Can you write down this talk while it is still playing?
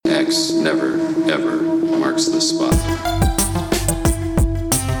X never, ever marks the spot.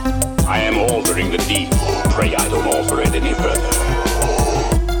 I am altering the deed. Pray I don't alter it any further.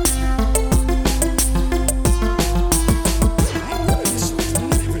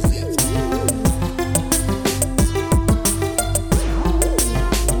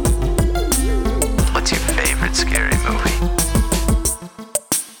 What's your favorite scary movie?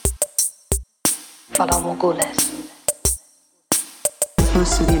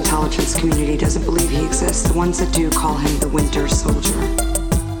 Most of the intelligence community doesn't believe he exists. The ones that do call him the Winter Soldier.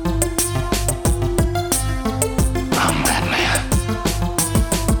 I'm Batman.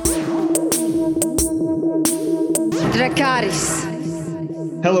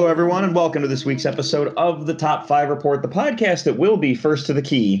 Dracarys. Hello, everyone, and welcome to this week's episode of the Top 5 Report, the podcast that will be first to the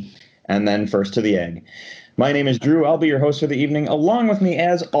key and then first to the egg. My name is Drew. I'll be your host for the evening. Along with me,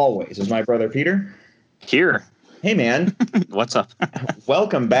 as always, is my brother Peter. Here. Hey, man. What's up?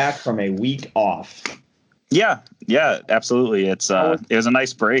 Welcome back from a week off. Yeah, absolutely. It was a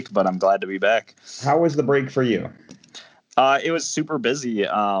nice break, but I'm glad to be back. How was the break for you? It was super busy.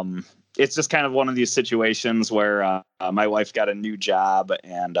 It's just kind of one of these situations where my wife got a new job,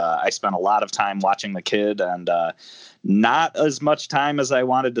 and I spent a lot of time watching the kid, and not as much time as I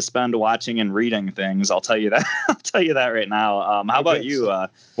wanted to spend watching and reading things. I'll tell you that. I'll tell you that right now. How about you?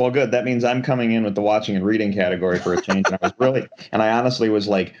 Well, good. That means I'm coming in with the watching and reading category for a change. And I honestly was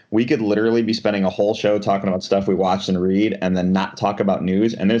like, we could literally be spending a whole show talking about stuff we watched and read, and then not talk about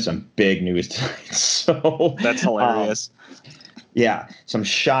news. And there's some big news tonight. So that's hilarious. Yeah, some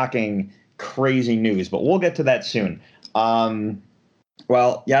shocking, crazy news, but we'll get to that soon.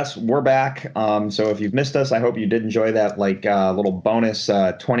 Well, yes, we're back. So if you've missed us, I hope you did enjoy that little bonus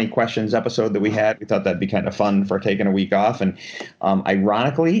 20 questions episode that we had. We thought that'd be kind of fun for taking a week off. And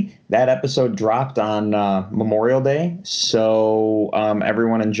ironically, that episode dropped on Memorial Day. So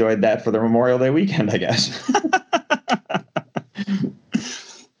everyone enjoyed that for their Memorial Day weekend, I guess.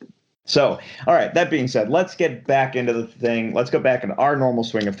 So, all right, that being said, let's get back into the thing. Let's go back into our normal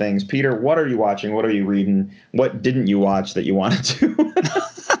swing of things. Peter, what are you watching? What are you reading? What didn't you watch that you wanted to?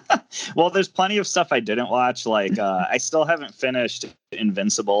 Well, there's plenty of stuff I didn't watch. I still haven't finished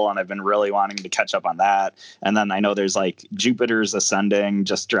Invincible, and I've been really wanting to catch up on that. And then I know there's Jupiter's Ascending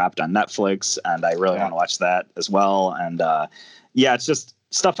just dropped on Netflix, and I really want to watch that as well. And it's just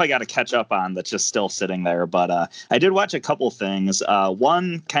stuff I got to catch up on that's just still sitting there. But I did watch a couple things.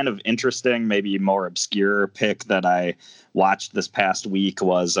 One kind of interesting, maybe more obscure pick that I watched this past week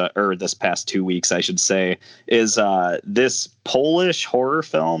was, or this past 2 weeks, I should say, is this Polish horror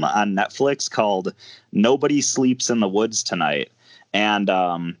film on Netflix called Nobody Sleeps in the Woods Tonight. And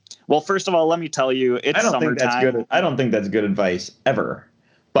well, first of all, let me tell you, it's summertime. I don't think that's good advice ever.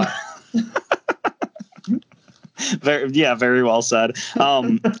 But very well said.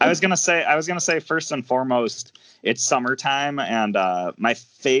 I was gonna say first and foremost, it's summertime, and my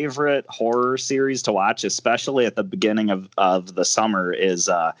favorite horror series to watch, especially at the beginning of the summer, is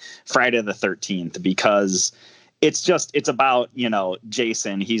Friday the 13th, because it's about,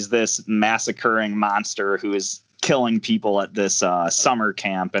 Jason. He's this massacring monster who is killing people at this summer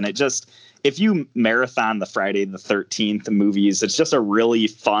camp, and if you marathon the Friday the 13th movies, it's just a really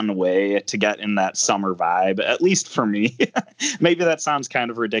fun way to get in that summer vibe, at least for me. Maybe that sounds kind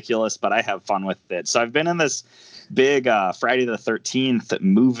of ridiculous, but I have fun with it. So I've been in this big Friday the 13th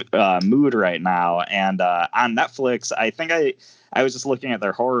mood right now. And on Netflix, I think I was just looking at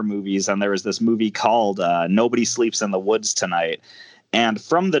their horror movies, and there was this movie called Nobody Sleeps in the Woods Tonight. And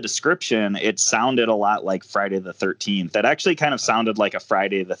from the description, it sounded a lot like Friday the 13th. It actually kind of sounded like a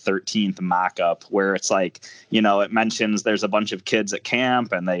Friday the 13th mock-up, where it's it mentions there's a bunch of kids at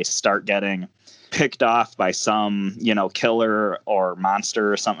camp and they start getting picked off by some, killer or monster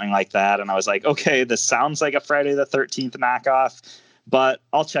or something like that. And I was like, okay, this sounds like a Friday the 13th knockoff, but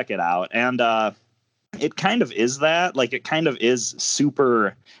I'll check it out. And it kind of is that. It kind of is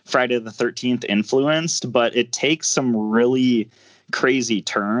super Friday the 13th influenced, but it takes some really crazy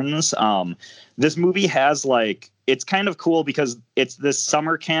turns. This movie has it's kind of cool because it's this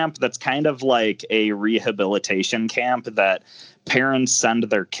summer camp that's kind of like a rehabilitation camp that parents send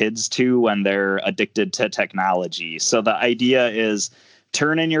their kids to when they're addicted to technology. So the idea is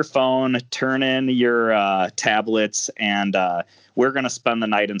turn in your phone, turn in your tablets, and we're going to spend the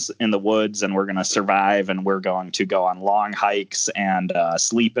night in the woods, and we're going to survive, and we're going to go on long hikes and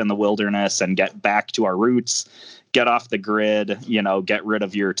sleep in the wilderness and get back to our roots, get off the grid, get rid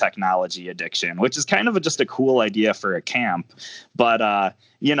of your technology addiction, which is kind of just a cool idea for a camp. But,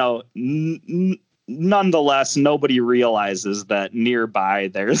 nonetheless, nobody realizes that nearby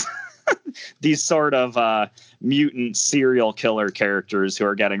there's these sort of mutant serial killer characters who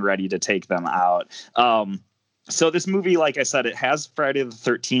are getting ready to take them out. So this movie, like I said, it has Friday the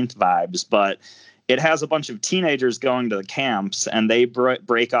 13th vibes, but it has a bunch of teenagers going to the camps, and they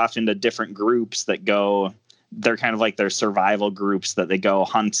break off into different groups that go. They're kind of like their survival groups that they go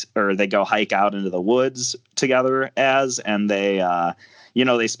hunt or they go hike out into the woods together as, and they,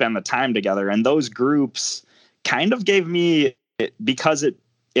 they spend the time together. And those groups kind of gave me, because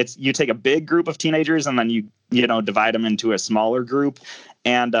it's you take a big group of teenagers and then you divide them into a smaller group.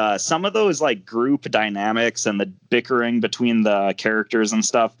 And some of those like group dynamics and the bickering between the characters and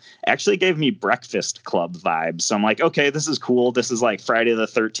stuff actually gave me Breakfast Club vibes. So I'm like, okay, this is cool. This is like Friday the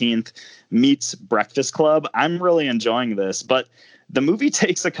 13th meets Breakfast Club. I'm really enjoying this. But the movie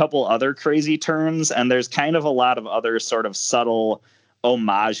takes a couple other crazy turns, and there's kind of a lot of other sort of subtle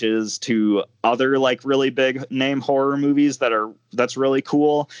homages to other like really big name horror movies that's really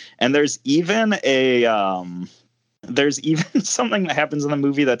cool. And there's even something that happens in the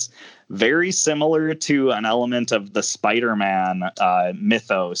movie that's very similar to an element of the Spider-Man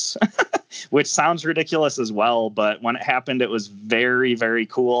mythos, which sounds ridiculous as well. But when it happened, it was very, very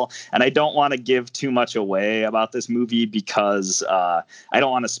cool. And I don't want to give too much away about this movie because I don't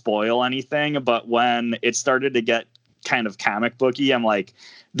want to spoil anything. But when it started to get kind of comic booky, I'm like,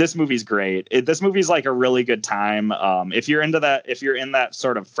 this movie's great. This movie's like a really good time. If you're in that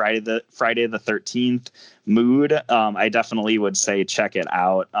sort of Friday the 13th mood, I definitely would say check it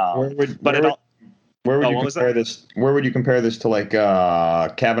out. Where would you compare this to like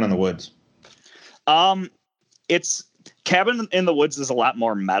Cabin in the Woods? It's Cabin in the Woods is a lot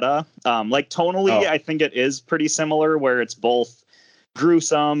more meta. Like tonally, I think it is pretty similar, where it's both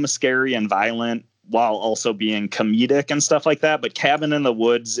gruesome, scary, and violent, while also being comedic and stuff like that. But Cabin in the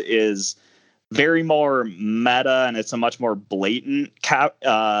Woods is very more meta, and it's a much more blatant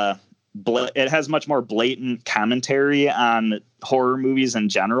it has much more blatant commentary on horror movies in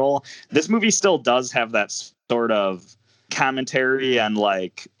general. This movie still does have that sort of commentary and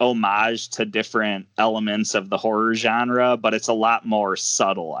like homage to different elements of the horror genre, but it's a lot more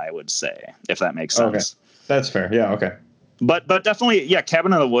subtle, I would say, if that makes sense. Okay. That's fair. Yeah. Okay. But definitely, yeah,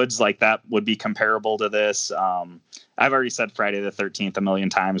 Cabin in the Woods, like that would be comparable to this. I've already said Friday the 13th a million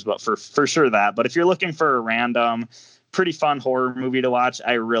times, but for sure that. But if you're looking for a random, pretty fun horror movie to watch,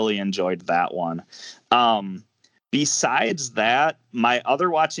 I really enjoyed that one. Besides that, my other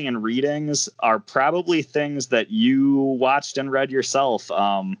watching and readings are probably things that you watched and read yourself.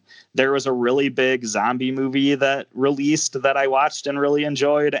 There was a really big zombie movie that released that I watched and really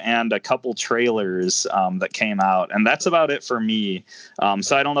enjoyed, and a couple trailers that came out. And that's about it for me.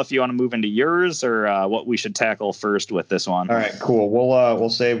 So I don't know if you want to move into yours or what we should tackle first with this one. All right, cool. We'll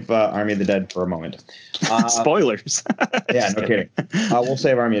save Army of the Dead for a moment. Spoilers. Yeah, no kidding. We'll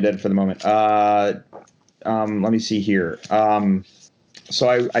save Army of the Dead for the moment. Let me see here.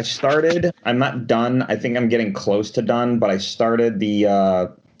 So I started, I'm not done. I think I'm getting close to done, but I started the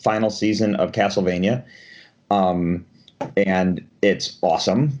final season of Castlevania. And it's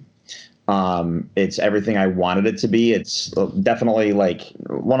awesome. It's everything I wanted it to be. It's definitely like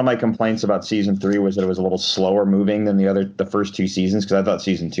one of my complaints about season 3 was that it was a little slower moving than the first 2 seasons, because I thought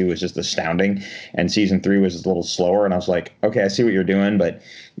season 2 was just astounding and season 3 was a little slower. And I was like, okay, I see what you're doing, but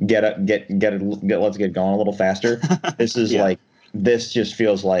let's get going a little faster. This is this just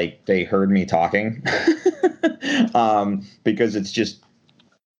feels like they heard me talking because it's just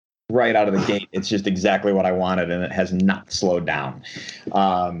right out of the gate. It's just exactly what I wanted, and it has not slowed down.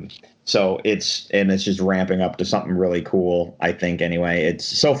 So it's just ramping up to something really cool, I think, anyway.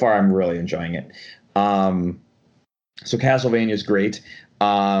 So far I'm really enjoying it. So Castlevania is great.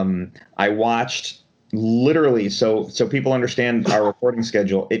 I watched literally, so people understand our recording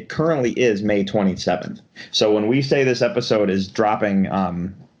schedule. It currently is May 27th. So when we say this episode is dropping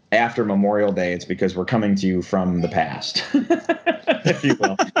after Memorial Day, it's because we're coming to you from the past, if you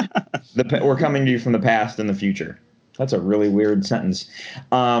will. We're coming to you from the past and the future. That's a really weird sentence.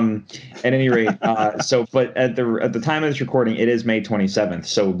 At any rate, but at the time of this recording, it is May 27th.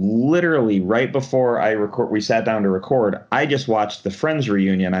 So literally right before we sat down to record, I just watched the Friends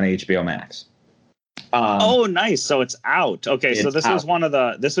reunion on HBO Max. Oh, nice. So it's out. Okay, so this was one of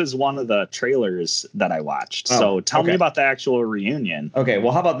the trailers that I watched. So tell me about the actual reunion. Okay,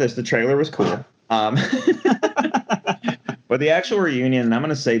 well, how about this? The trailer was cool. But the actual reunion, and I'm going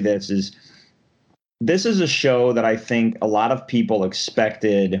to say this is a show that I think a lot of people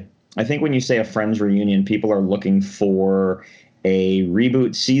expected. I think when you say a Friends reunion, people are looking for a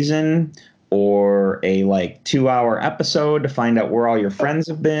reboot season or a 2-hour episode to find out where all your friends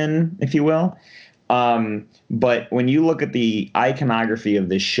have been, if you will. But when you look at the iconography of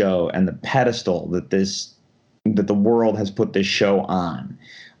this show and the pedestal that the world has put this show on,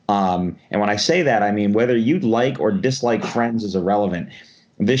 and when I say that, I mean whether you like or dislike Friends is irrelevant.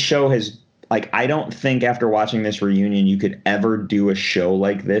 This show has, like, I don't think after watching this reunion you could ever do a show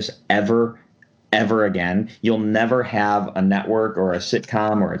like this ever again. You'll never have a network or a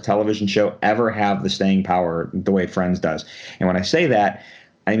sitcom or a television show ever have the staying power the way Friends does. And when I say that,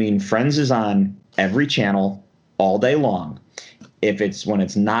 I mean Friends is on every channel all day long. When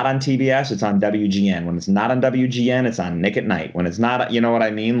it's not on TBS, it's on WGN. When it's not on WGN, it's on Nick at Night. When it's not, you know what I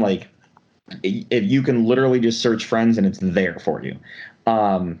mean? Like, if you can literally just search Friends and it's there for you.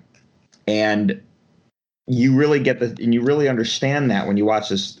 And you really and you really understand that when you watch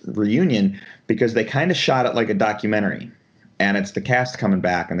this reunion, because they kind of shot it like a documentary, and it's the cast coming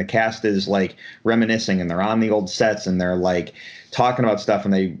back, and the cast is like reminiscing, and they're on the old sets, and they're like talking about stuff,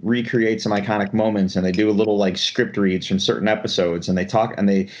 and they recreate some iconic moments, and they do a little like script reads from certain episodes, and they talk, and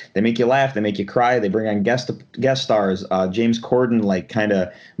they make you laugh, they make you cry, they bring on guest stars. James Corden like kind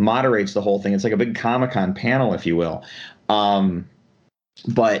of moderates the whole thing. It's like a big Comic-Con panel, if you will.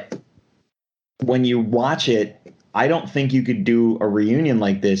 But when you watch it, I don't think you could do a reunion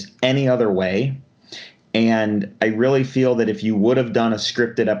like this any other way. And I really feel that if you would have done a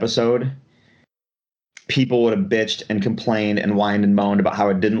scripted episode, people would have bitched and complained and whined and moaned about how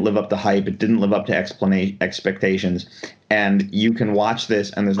it didn't live up to hype. It didn't live up to expectations. And you can watch this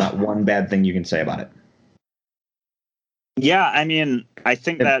and there's not one bad thing you can say about it. Yeah, I mean, I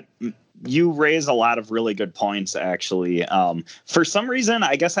think that you raise a lot of really good points, actually. For some reason,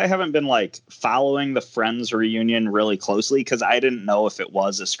 I guess I haven't been like following the Friends reunion really closely because I didn't know if it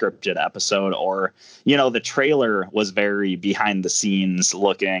was a scripted episode or, you know, the trailer was very behind the scenes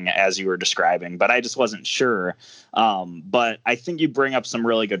looking as you were describing, but I just wasn't sure. But I think you bring up some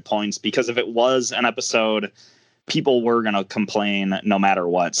really good points because if it was an episode, people were going to complain no matter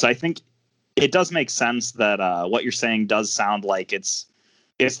what. So I think it does make sense that what you're saying does sound like it's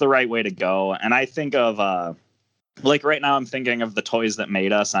the right way to go. And I think of like right now I'm thinking of The Toys That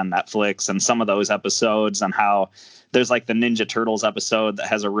Made Us on Netflix and some of those episodes and how there's like the Ninja Turtles episode that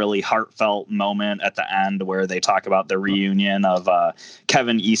has a really heartfelt moment at the end where they talk about the reunion of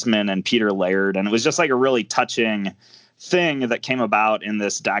Kevin Eastman and Peter Laird. And it was just like a really touching thing that came about in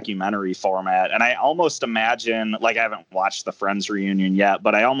this documentary format. And I almost imagine, like, I haven't watched the Friends reunion yet,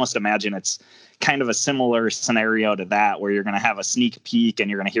 but I almost imagine it's kind of a similar scenario to that, where you're going to have a sneak peek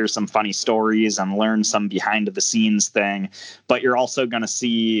and you're going to hear some funny stories and learn some behind the scenes thing. But you're also going to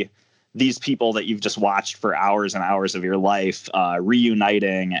see these people that you've just watched for hours and hours of your life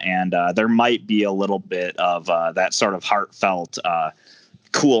reuniting. And there might be a little bit of that sort of heartfelt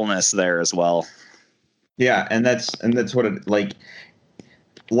coolness there as well. Yeah. And that's what it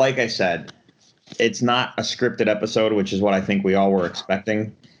like I said, it's not a scripted episode, which is what I think we all were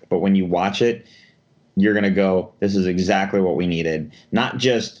expecting. But when you watch it, you're going to go, this is exactly what we needed. Not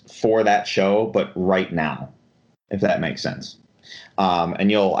just for that show, but right now, if that makes sense.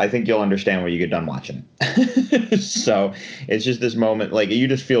 And I think you'll understand when you get done watching it. So it's just this moment, like you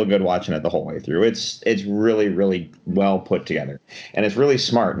just feel good watching it the whole way through. It's really, really well put together. And it's really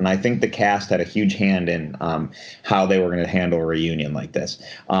smart. And I think the cast had a huge hand in how they were going to handle a reunion like this.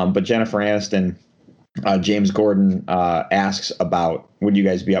 But Jennifer Aniston, James Corden asks about, would you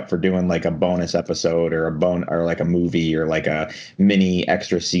guys be up for doing like a bonus episode or like a movie or like a mini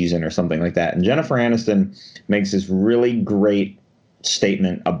extra season or something like that? And Jennifer Aniston makes this really great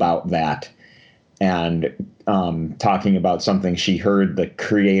statement about that, and talking about something she heard the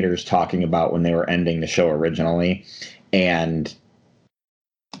creators talking about when they were ending the show originally. And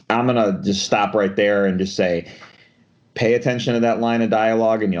I'm gonna just stop right there and just say, pay attention to that line of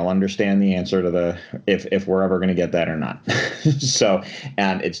dialogue and you'll understand the answer to if we're ever going to get that or not. So,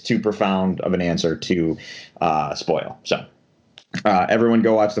 and it's too profound of an answer to spoil. So everyone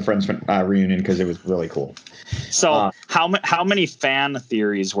go watch the Friends reunion because it was really cool. So how many fan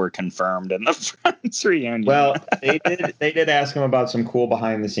theories were confirmed in the Friends reunion? Well, they did ask him about some cool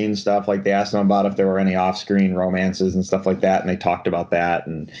behind the scenes stuff. Like they asked him about if there were any off screen romances and stuff like that, and they talked about that.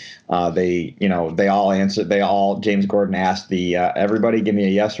 And they all answered. James Corden asked everybody give me a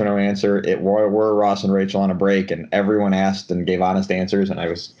yes or no answer. It were Ross and Rachel on a break, and everyone asked and gave honest answers. And it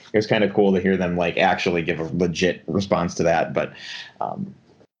was kind of cool to hear them like actually give a legit response to that. But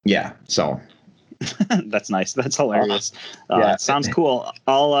yeah, so. That's nice. That's hilarious. Yeah. Sounds cool.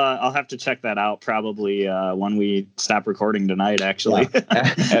 I'll have to check that out probably when we stop recording tonight. Actually,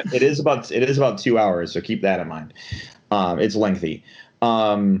 it is about 2 hours, so keep that in mind. It's lengthy.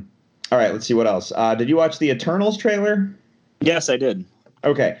 All right, let's see what else. Did you watch the Eternals trailer? Yes, I did.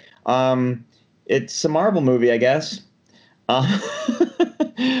 Okay. it's a Marvel movie, I guess. Uh,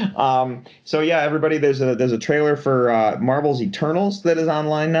 so yeah, everybody, there's a trailer for Marvel's Eternals that is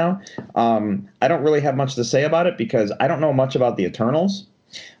online now. I don't really have much to say about it because I don't know much about the Eternals.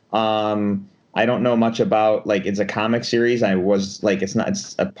 I don't know much about, like, it's a comic series.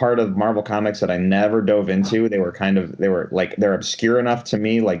 It's a part of Marvel Comics that I never dove into. They're obscure enough to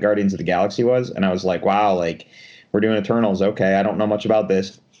me, like Guardians of the Galaxy was, and I was like, wow, like, we're doing Eternals. Okay, I don't know much about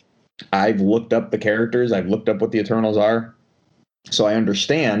this. I've looked up the characters. I've looked up what the Eternals are, so I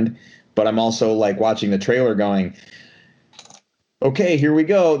understand. But I'm also like watching the trailer, going, okay, here we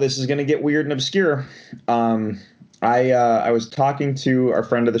go. This is going to get weird and obscure. I was talking to our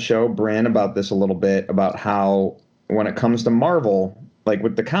friend of the show, Bran, about this a little bit, about how when it comes to Marvel, like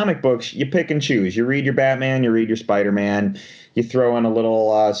with the comic books, you pick and choose. You read your Batman, you read your Spider-Man, you throw in a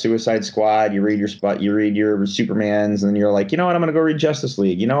little Suicide Squad, you read your Supermans, and then you're like, you know what, I'm going to go read Justice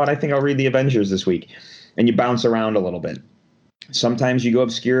League. You know what, I think I'll read the Avengers this week. And you bounce around a little bit. Sometimes you go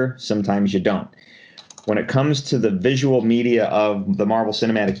obscure, sometimes you don't. When it comes to the visual media of the Marvel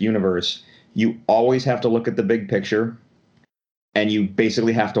Cinematic Universe, you always have to look at the big picture, and you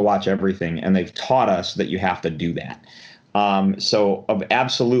basically have to watch everything. And they've taught us that you have to do that.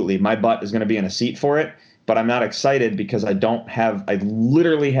 Absolutely, my butt is going to be in a seat for it, but I'm not excited because I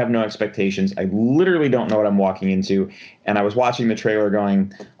literally have no expectations. I literally don't know what I'm walking into. And I was watching the trailer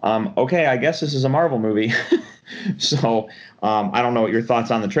going, okay, I guess this is a Marvel movie. So I don't know what your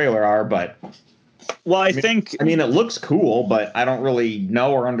thoughts on the trailer are, but well, I mean, it looks cool, but I don't really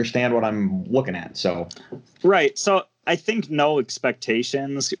know or understand what I'm looking at. So, right. So I think no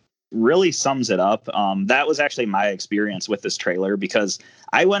expectations really sums it up. That was actually my experience with this trailer, because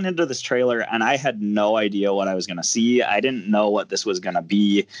I went into this trailer and I had no idea what I was going to see. I didn't know what this was going to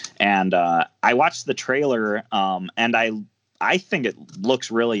be. And I watched the trailer and I think it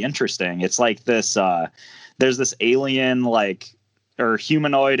looks really interesting. It's like this, there's this alien, like, or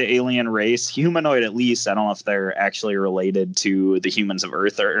humanoid alien race, humanoid at least. I don't know if they're actually related to the humans of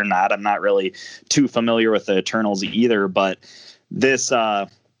Earth or not. I'm not really too familiar with the Eternals either, but this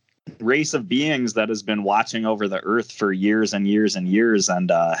race of beings that has been watching over the Earth for years and years and years,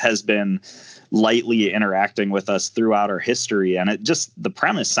 and has been lightly interacting with us throughout our history. And the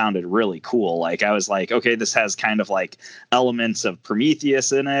premise sounded really cool. Like, I was like, okay, this has kind of like elements of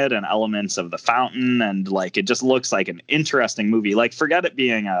Prometheus in it and elements of The Fountain. And like, it just looks like an interesting movie. Like, forget it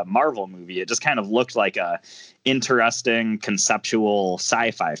being a Marvel movie. It just kind of looked like a interesting conceptual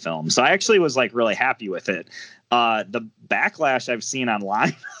sci-fi film. So I actually was like really happy with it. The backlash I've seen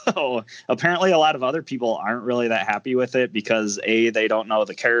online, though, apparently a lot of other people aren't really that happy with it because A, they don't know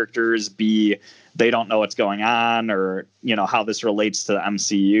the characters, B, they don't know what's going on, or, you know, how this relates to the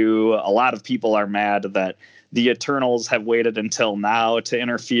MCU. A lot of people are mad that the Eternals have waited until now to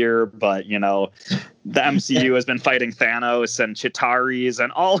interfere, but, you know, the MCU has been fighting Thanos and Chitaris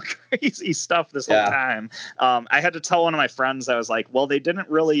and all crazy stuff this whole time. I had to tell one of my friends, I was like, well, they didn't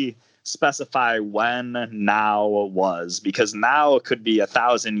really specify when now was, because now it could be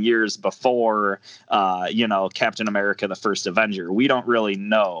 1,000 years before, you know, Captain America, the first Avenger. We don't really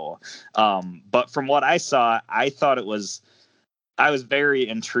know. But from what I saw, I was very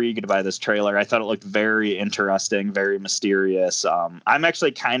intrigued by this trailer. I thought it looked very interesting, very mysterious. I'm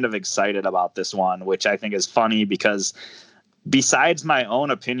actually kind of excited about this one, which I think is funny because besides my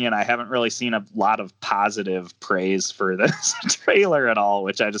own opinion, I haven't really seen a lot of positive praise for this trailer at all,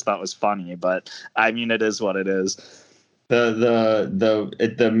 which I just thought was funny. But I mean, it is what it is.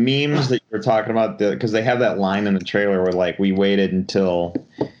 The memes that you were talking about, because they have that line in the trailer where, like, we waited until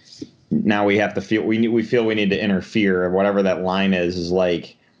now we have to feel we feel we need to interfere, or whatever that line is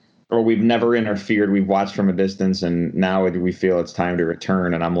like, or we've never interfered, we've watched from a distance, and now we feel it's time to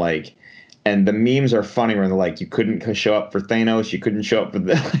return. And I'm like, and the memes are funny when they're like, you couldn't show up for Thanos, you couldn't show up for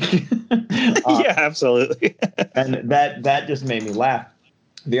the yeah, absolutely. And that just made me laugh.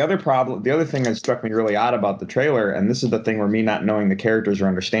 The other thing that struck me really odd about the trailer, and this is the thing where me not knowing the characters or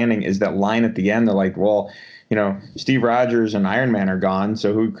understanding, is that line at the end. They're like, well, you know, Steve Rogers and Iron Man are gone,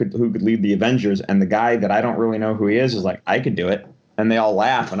 so who could lead the Avengers? And the guy that I don't really know who he is like, I could do it. And they all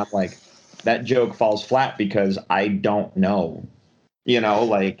laugh, and I'm like, that joke falls flat because I don't know. You know,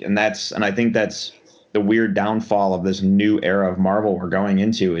 like, and I think that's the weird downfall of this new era of Marvel we're going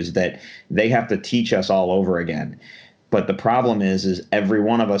into, is that they have to teach us all over again. But the problem is every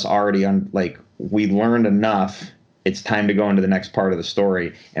one of us already we learned enough. It's time to go into the next part of the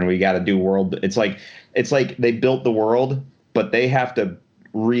story, and we got to do world. It's like they built the world, but they have to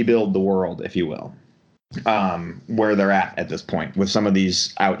rebuild the world, if you will. where they're at this point with some of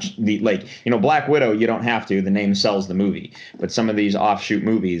these Black Widow. You don't have to. The name sells the movie, but some of these offshoot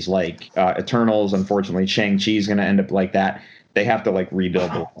movies like Eternals, unfortunately, Shang-Chi's going to end up like that. They have to like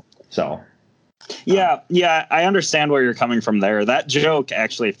rebuild the world. So. Yeah, I understand where you're coming from there. That joke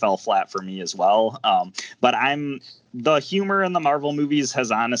actually fell flat for me as well. But the humor in the Marvel movies has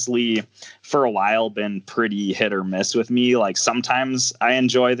honestly, for a while, been pretty hit or miss with me. Like sometimes I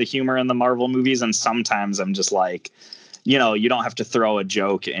enjoy the humor in the Marvel movies, and sometimes I'm just like, you don't have to throw a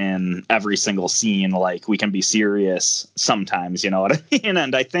joke in every single scene. Like we can be serious sometimes, you know what I mean?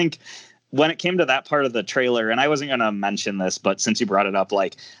 And I think when it came to that part of the trailer, and I wasn't going to mention this, but since you brought it up,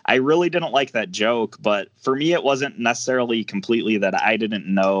 like I really didn't like that joke. But for me, it wasn't necessarily completely that I didn't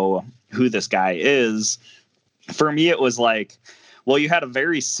know who this guy is. For me, it was like, well, you had a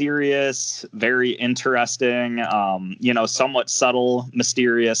very serious, very interesting, somewhat subtle,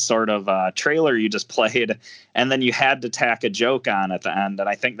 mysterious sort of trailer you just played. And then you had to tack a joke on at the end. And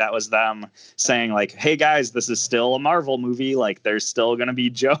I think that was them saying like, hey, guys, this is still a Marvel movie. Like there's still going to be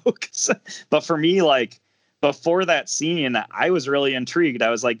jokes. But for me, like before that scene, I was really intrigued.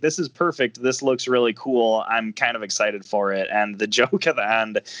 I was like, this is perfect. This looks really cool. I'm kind of excited for it. And the joke at the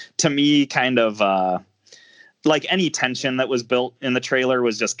end, to me, kind of like any tension that was built in the trailer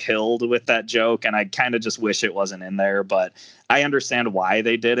was just killed with that joke. And I kind of just wish it wasn't in there, but I understand why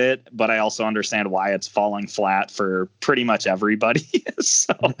they did it, but I also understand why it's falling flat for pretty much everybody.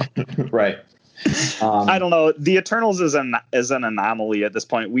 So right. I don't know. The Eternals is an anomaly at this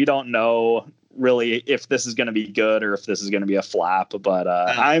point. We don't know really if this is going to be good or if this is going to be a flop, but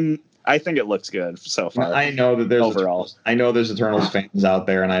I think it looks good so far. I know that there's overall. I know there's Eternals fans out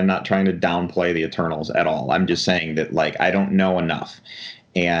there, and I'm not trying to downplay the Eternals at all. I'm just saying that like I don't know enough,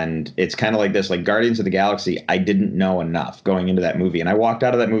 and it's kind of like this. Like Guardians of the Galaxy, I didn't know enough going into that movie, and I walked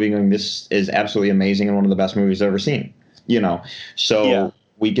out of that movie going, "This is absolutely amazing and one of the best movies I've ever seen." So. Yeah.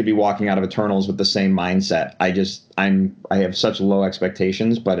 We could be walking out of Eternals with the same mindset. I have such low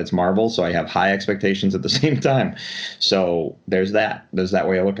expectations, but it's Marvel, so I have high expectations at the same time. So there's that. There's that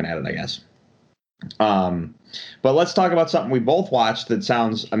way of looking at it, I guess. But let's talk about something we both watched that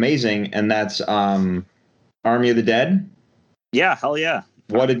sounds amazing, and that's Army of the Dead. Yeah, hell yeah.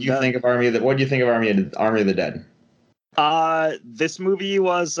 What did you think of Army of the Dead? This movie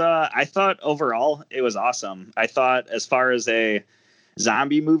was I thought overall it was awesome. I thought as far as a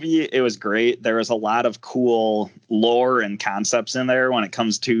zombie movie, it was great. There was a lot of cool lore and concepts in there when it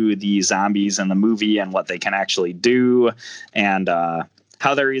comes to the zombies in the movie and what they can actually do, and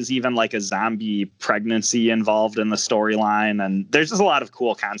how there is even like a zombie pregnancy involved in the storyline. And there's just a lot of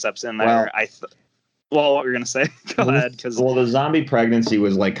cool concepts in there. What were you going to say? Go ahead. Well, the zombie pregnancy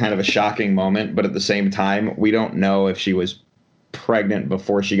was like kind of a shocking moment, but at the same time, we don't know if she was pregnant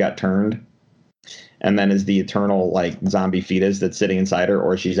before she got turned and then is the eternal like zombie fetus that's sitting inside her,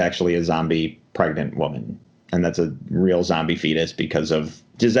 or she's actually a zombie pregnant woman. And that's a real zombie fetus because of,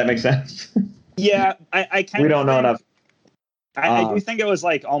 does that make sense? Yeah. I kind we don't know enough. I do think it was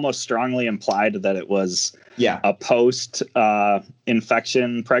like almost strongly implied that it was a post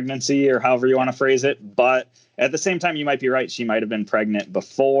infection pregnancy or however you want to phrase it. But at the same time, you might be right. She might have been pregnant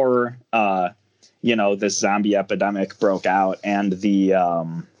before, this zombie epidemic broke out, and the,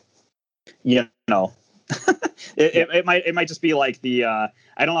 it might just be like the, I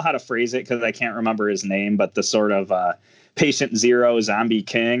don't know how to phrase it because I can't remember his name, but the sort of, Patient Zero zombie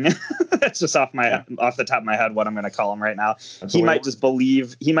king. That's just off the top of my head what I'm going to call him right now. He might just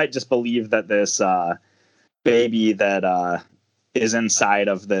believe that this baby that is inside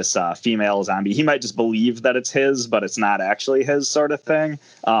of this female zombie, he might just believe that it's his, but it's not actually his, sort of thing.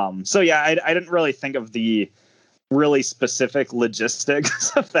 So yeah, I didn't really think of the really specific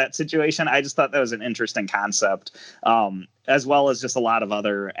logistics of that situation. I just thought that was an interesting concept, as well as just a lot of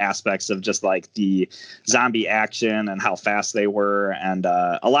other aspects of just like the zombie action and how fast they were, and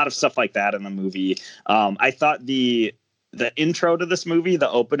a lot of stuff like that in the movie. I thought the intro to this movie, the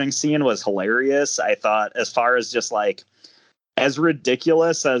opening scene, was hilarious. I thought as far as just like as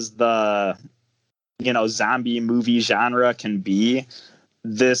ridiculous as the zombie movie genre can be,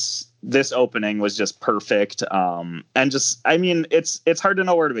 this opening was just perfect. And just, I mean, it's hard to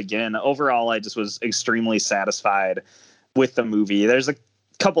know where to begin. Overall, I just was extremely satisfied with the movie. There's a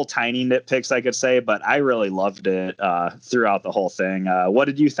couple tiny nitpicks I could say, but I really loved it throughout the whole thing. What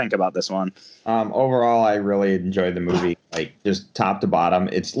did you think about this one? Overall, I really enjoyed the movie, like just top to bottom.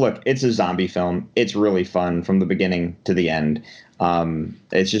 It's a zombie film. It's really fun from the beginning to the end.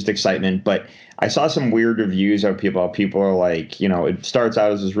 It's just excitement. But I saw some weird reviews of people. People are like, it starts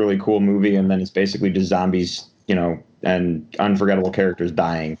out as this really cool movie, and then it's basically just zombies, and unforgettable characters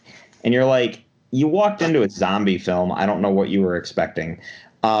dying. And you're like, you walked into a zombie film. I don't know what you were expecting.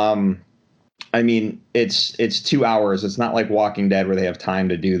 I mean, it's 2 hours. It's not like Walking Dead where they have time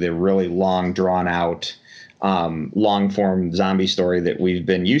to do the really long, drawn out, long form zombie story that we've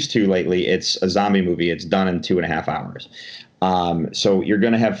been used to lately. It's a zombie movie. It's done in 2.5 hours. So you're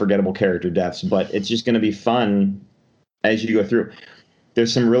going to have forgettable character deaths, but it's just going to be fun as you go through.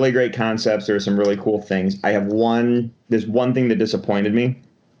 There's some really great concepts. There's some really cool things. There's one thing that disappointed me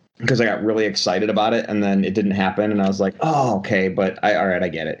because I got really excited about it and then it didn't happen. And I was like, oh, okay, but all right, I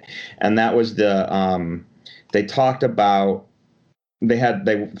get it. And that was they talked about,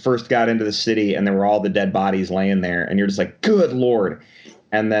 they first got into the city and there were all the dead bodies laying there. And you're just like, good Lord.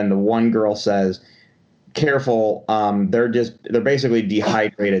 And then the one girl says, careful, they're basically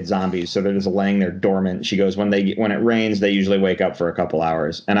dehydrated zombies, so they're just laying there dormant. She goes, when it rains, they usually wake up for a couple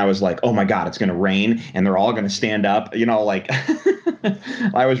hours. And I was like, oh my God, it's gonna rain and they're all gonna stand up, like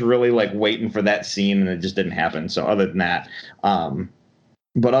I was really like waiting for that scene and it just didn't happen. So other than that,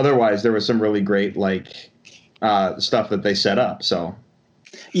 but otherwise there was some really great like stuff that they set up. So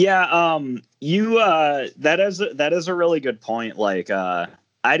yeah, that is a really good point. Like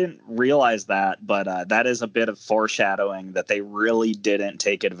I didn't realize that, but that is a bit of foreshadowing that they really didn't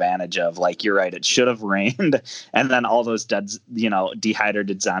take advantage of. Like, you're right, it should have rained, and then all those dead,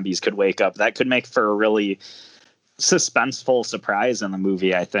 dehydrated zombies could wake up. That could make for a really suspenseful surprise in the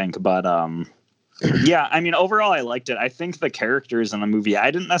movie, I think. But yeah, I mean, overall, I liked it. I think the characters in the movie,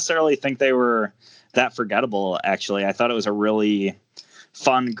 I didn't necessarily think they were that forgettable, actually. I thought it was a really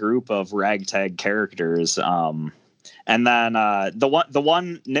fun group of ragtag characters. And then the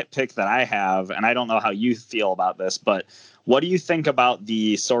one nitpick that I have, and I don't know how you feel about this, but what do you think about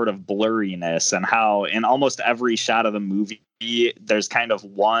the sort of blurriness and how in almost every shot of the movie there's kind of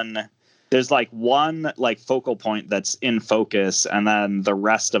one focal point that's in focus, and then the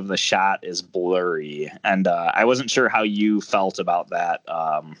rest of the shot is blurry. And I wasn't sure how you felt about that,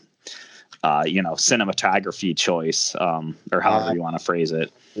 cinematography choice, or however you want to phrase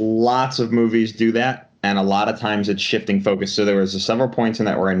it. Lots of movies do that. And a lot of times it's shifting focus. So there was several points in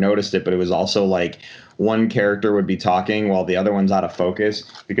that where I noticed it, but it was also like one character would be talking while the other one's out of focus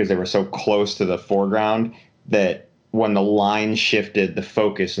because they were so close to the foreground that when the line shifted, the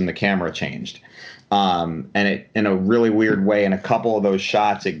focus and the camera changed. And it, in a really weird way, in a couple of those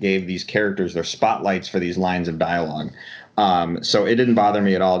shots, it gave these characters their spotlights for these lines of dialogue. So it didn't bother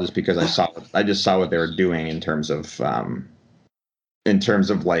me at all just because I just saw what they were doing in terms of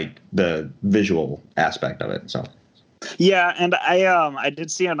like the visual aspect of it. So yeah, and I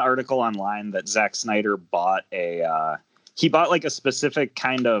did see an article online that Zack Snyder bought like a specific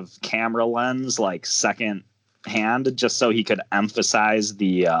kind of camera lens, like second hand, just so he could emphasize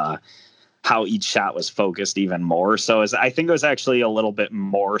the how each shot was focused even more. So I think it was actually a little bit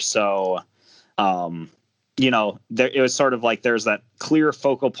more so it was sort of like there's that clear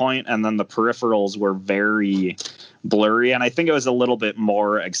focal point and then the peripherals were very blurry. And I think it was a little bit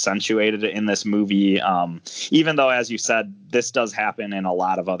more accentuated in this movie. Even though, as you said, this does happen in a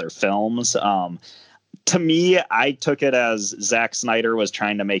lot of other films. To me, I took it as Zack Snyder was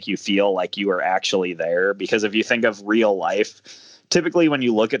trying to make you feel like you were actually there. Because if you think of real life, typically when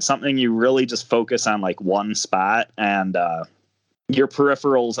you look at something, you really just focus on like one spot and, your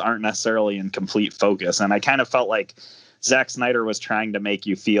peripherals aren't necessarily in complete focus. And I kind of felt like Zack Snyder was trying to make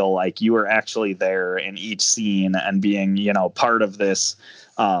you feel like you were actually there in each scene and being, part of this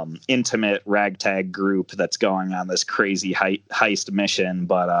intimate ragtag group that's going on this crazy heist mission.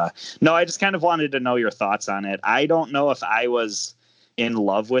 But no, I just kind of wanted to know your thoughts on it. I don't know if I was in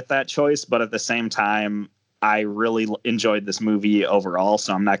love with that choice, but at the same time, I really enjoyed this movie overall,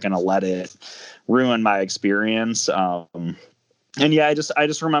 so I'm not going to let it ruin my experience. And yeah, I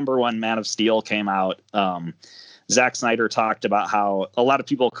just remember when Man of Steel came out, Zack Snyder talked about how a lot of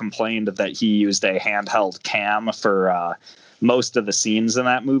people complained that he used a handheld cam for most of the scenes in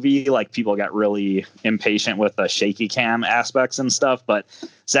that movie. Like, people got really impatient with the shaky cam aspects and stuff. But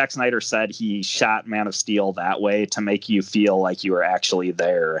Zack Snyder said he shot Man of Steel that way to make you feel like you were actually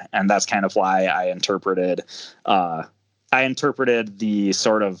there. And that's kind of why I interpreted the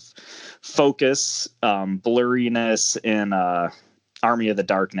sort of focus, blurriness in Army of the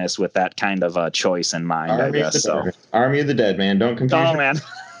Darkness with that kind of choice in mind, I guess. Army of the Dead, man. Don't confuse. Oh, man.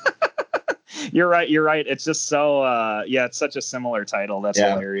 You're right. It's just so, it's such a similar title. That's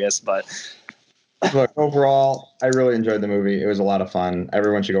hilarious. But look, overall, I really enjoyed the movie. It was a lot of fun.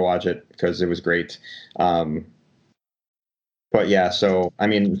 Everyone should go watch it because it was great. But yeah, so, I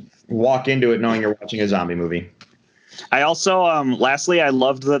mean, walk into it knowing you're watching a zombie movie. I also, lastly, I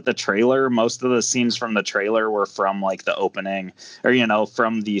loved that the trailer, most of the scenes from the trailer were from like the opening or,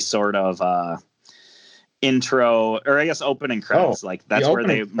 from the sort of, intro, or I guess opening credits. Like that's where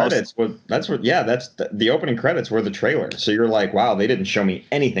they credits. That's the opening credits were the trailer. So you're like, wow, they didn't show me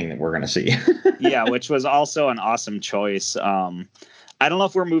anything that we're gonna see. Yeah, which was also an awesome choice. I don't know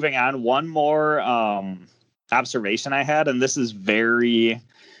if we're moving on. One more observation I had, and this is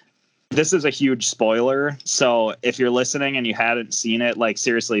a huge spoiler. So if you're listening and you hadn't seen it, like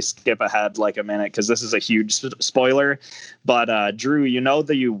seriously skip ahead like a minute, because this is a huge spoiler. But Drew,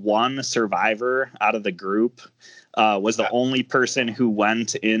 the one survivor out of the group was the only person who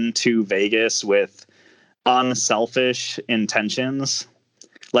went into Vegas with unselfish intentions.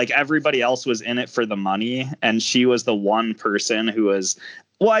 Like everybody else was in it for the money, and she was the one person who was,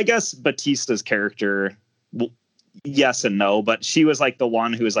 well, I guess Batista's character, yes and no, but she was like the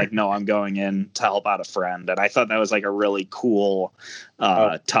one who was like, no, I'm going in to help out a friend. And I thought that was like a really cool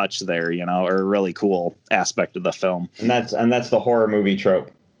touch there, or a really cool aspect of the film. And that's the horror movie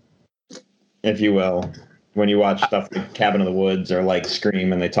trope, if you will. When you watch stuff like Cabin in the Woods or like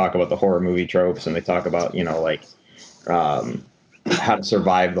Scream, and they talk about the horror movie tropes, and they talk about, how to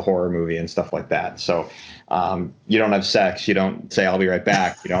survive the horror movie and stuff like that. So you don't have sex, you don't say I'll be right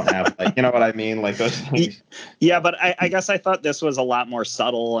back, you don't have you know what I mean, like those things. Yeah, but I guess I thought this was a lot more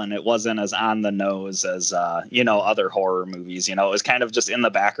subtle, and it wasn't as on the nose as other horror movies. It was kind of just in the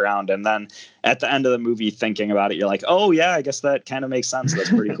background, and then at the end of the movie thinking about it, you're like, oh yeah, I guess that kind of makes sense. That's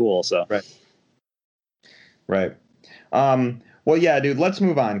pretty cool. So right. Well, yeah, dude, let's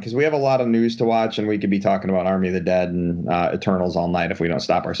move on, because we have a lot of news to watch, and we could be talking about Army of the Dead and Eternals all night if we don't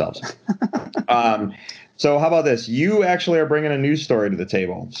stop ourselves. So how about this? You actually are bringing a news story to the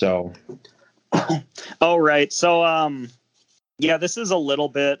table. So. Oh, right. So, this is a little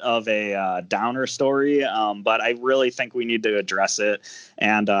bit of a downer story, but I really think we need to address it.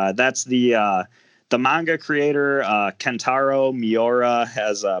 And that's the manga creator, Kentaro Miura,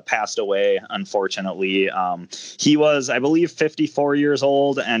 has passed away, unfortunately. He was, I believe, 54 years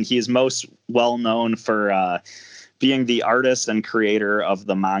old, and he's most well known for being the artist and creator of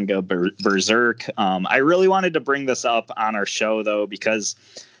the manga Berserk. I really wanted to bring this up on our show, though, because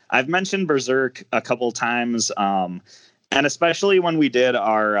I've mentioned Berserk a couple times, and especially when we did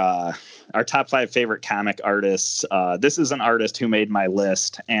our top 5 favorite comic artists. This is an artist who made my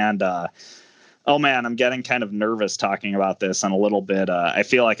list, and oh man, I'm getting kind of nervous talking about this, and a little bit, I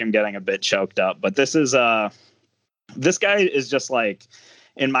feel like I'm getting a bit choked up, but this guy is just like,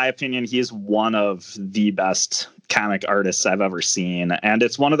 in my opinion, he's one of the best comic artists I've ever seen. And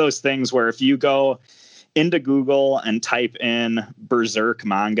it's one of those things where if you go into Google and type in Berserk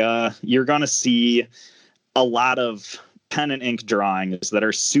manga, you're going to see a lot of pen and ink drawings that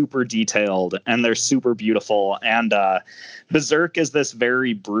are super detailed, and they're super beautiful. And Berserk is this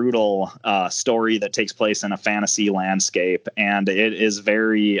very brutal story that takes place in a fantasy landscape, and it is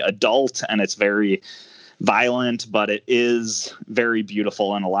very adult, and it's very violent, but it is very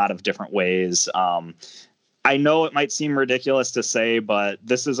beautiful in a lot of different ways. I know it might seem ridiculous to say, but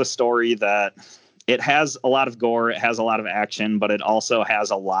this is a story that it has a lot of gore, it has a lot of action, but it also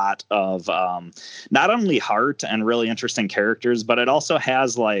has a lot of not only heart and really interesting characters, but it also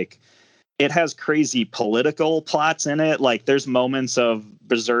has it has crazy political plots in it. Like there's moments of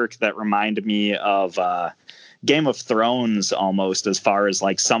Berserk that remind me of Game of Thrones almost, as far as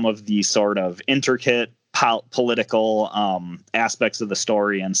like some of the sort of intricate political aspects of the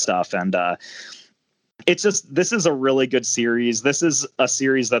story and stuff. And this is a really good series. This is a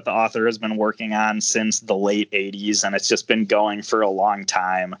series that the author has been working on since the late 80s, and it's just been going for a long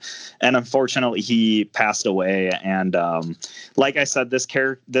time. And unfortunately, he passed away. And like I said, this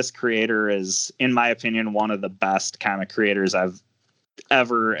creator is, in my opinion, one of the best comic creators I've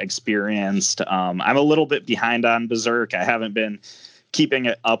ever experienced. I'm a little bit behind on Berserk. I haven't been keeping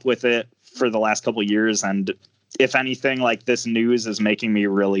it up with it for the last couple of years, and if anything, like this news is making me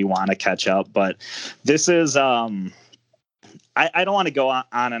really want to catch up. But this is I don't want to go on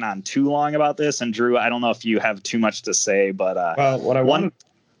and on too long about this. And Drew, I don't know if you have too much to say, but well, what I wanted,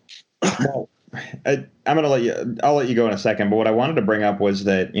 well, I'll let you go in a second. But what I wanted to bring up was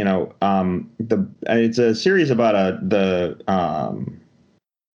that it's a series about the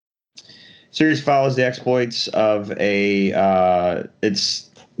series follows the exploits of it's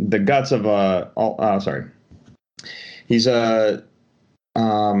the guts of he's a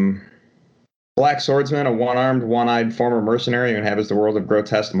black swordsman, a one-armed, one-eyed former mercenary who inhabits the world of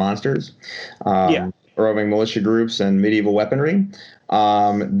grotesque monsters, roving militia groups and medieval weaponry.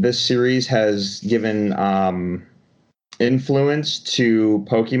 This series has given influence to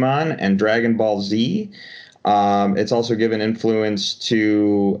Pokemon and Dragon Ball Z. It's also given influence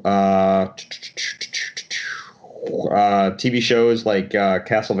to TV shows like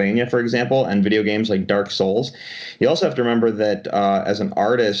Castlevania, for example, and video games like Dark Souls. You also have to remember that as an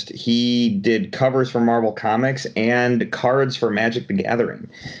artist, he did covers for Marvel Comics and cards for Magic the Gathering.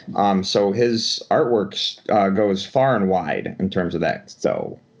 So his artwork goes far and wide in terms of that.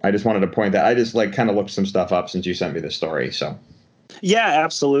 So I just wanted to point that. I just kind of looked some stuff up since you sent me this story. So. Yeah,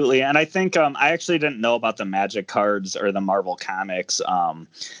 absolutely. And I think I actually didn't know about the Magic cards or the Marvel Comics. I'm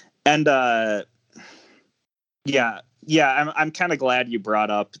kind of glad you brought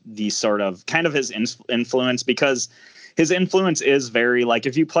up the sort of kind of his influence, because his influence is very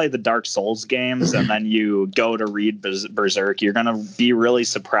if you play the Dark Souls games and then you go to read Berserk, you're going to be really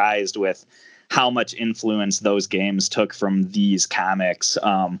surprised with how much influence those games took from these comics.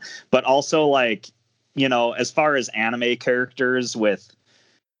 But also as far as anime characters with,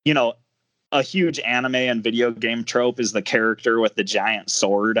 a huge anime and video game trope is the character with the giant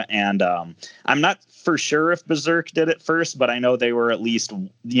sword. And I'm not for sure if Berserk did it first, but I know they were at least,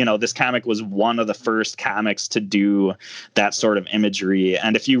 this comic was one of the first comics to do that sort of imagery.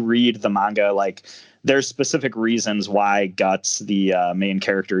 And if you read the manga, there's specific reasons why Guts, the main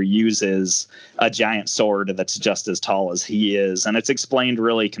character, uses a giant sword that's just as tall as he is. And it's explained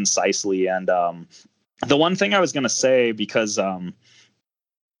really concisely. And the one thing I was going to say, because I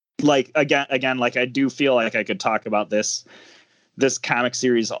do feel like I could talk about this comic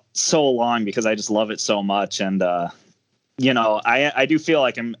series so long because I just love it so much. And, I do feel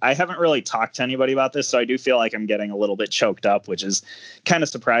like I haven't really talked to anybody about this. So I do feel like I'm getting a little bit choked up, which is kind of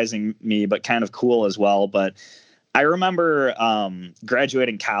surprising me, but kind of cool as well. But I remember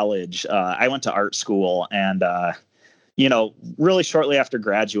graduating college. I went to art school, and really shortly after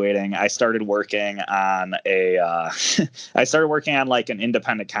graduating, I started working on an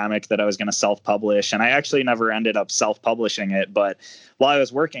independent comic that I was going to self-publish. And I actually never ended up self-publishing it. But while I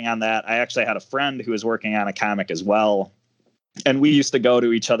was working on that, I actually had a friend who was working on a comic as well. And we used to go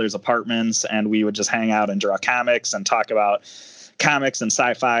to each other's apartments, and we would just hang out and draw comics and talk about comics and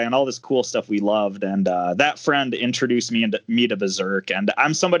sci-fi and all this cool stuff we loved. And that friend introduced me to Berserk. And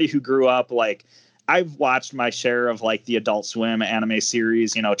I'm somebody who grew up I've watched my share of the Adult Swim anime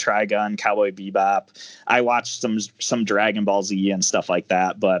series, Trigun, Cowboy Bebop. I watched some Dragon Ball Z and stuff like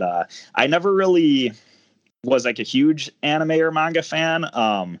that, but I never really was a huge anime or manga fan,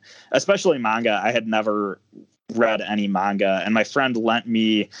 especially manga. I had never read any manga, and my friend lent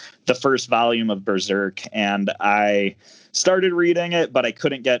me the first volume of Berserk, and I started reading it, but I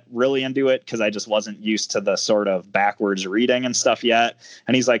couldn't get really into it because I just wasn't used to the sort of backwards reading and stuff yet.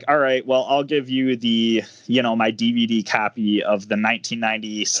 And he's like, all right, well, I'll give you my DVD copy of the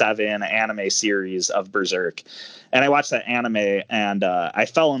 1997 anime series of Berserk. And I watched that anime, and I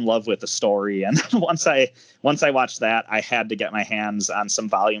fell in love with the story. And once I watched that, I had to get my hands on some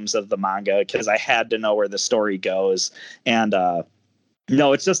volumes of the manga because I had to know where the story goes. And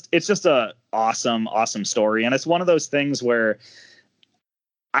no, it's just a awesome story. And it's one of those things where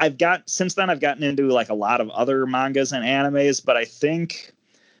since then I've gotten into a lot of other mangas and animes, but I think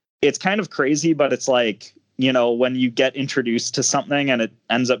it's kind of crazy, but it's when you get introduced to something and it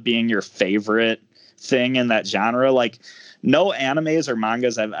ends up being your favorite thing in that genre, no animes or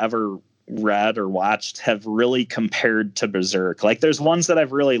mangas I've ever read or watched have really compared to Berserk. There's ones that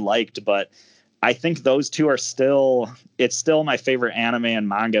I've really liked, but I think those two are still my favorite anime and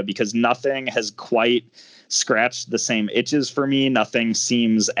manga because nothing has quite scratched the same itches for me. Nothing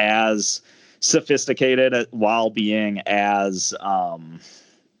seems as sophisticated while being as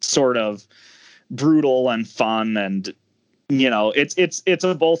sort of brutal and fun. And, it's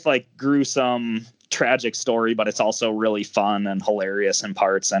a both gruesome, tragic story, but it's also really fun and hilarious in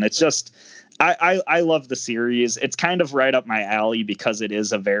parts. And it's just, I love the series. It's kind of right up my alley because it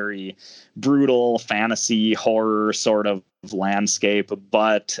is a very brutal fantasy horror sort of landscape.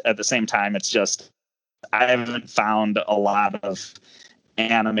 But at the same time, it's just, I haven't found a lot of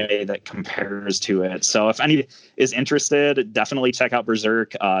anime that compares to it. So if any is interested, definitely check out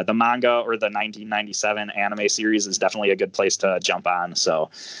Berserk. The manga or the 1997 anime series is definitely a good place to jump on. So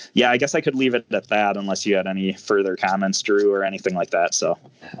yeah, I guess I could leave it at that unless you had any further comments, Drew, or anything like that. So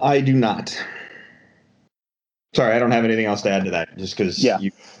I do not. Sorry, I don't have anything else to add to that. Just because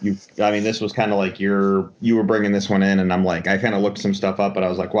this was kind of you were bringing this one in, and I'm I kind of looked some stuff up, but I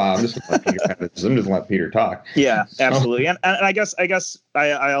was like, wow, I'm just gonna let Peter talk. Yeah, absolutely. And I guess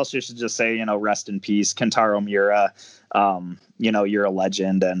I also should just say, rest in peace, Kentaro Miura. You're a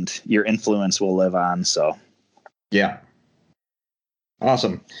legend, and your influence will live on. So, yeah.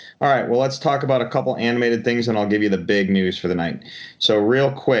 Awesome. All right. Well, let's talk about a couple animated things, and I'll give you the big news for the night. So,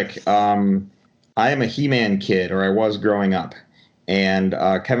 real quick. I am a He-Man kid, or I was growing up, and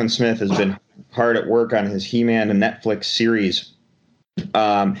Kevin Smith has been hard at work on his He-Man and Netflix series.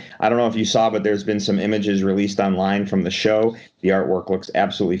 I don't know if you saw, but there's been some images released online from the show. The artwork looks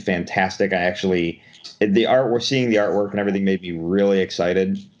absolutely fantastic. Seeing the artwork and everything made me really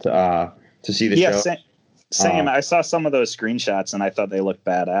excited to see the show. Same. I saw some of those screenshots and I thought they looked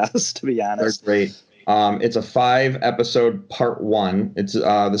badass, to be honest. They're great. It's a 5-episode part 1. It's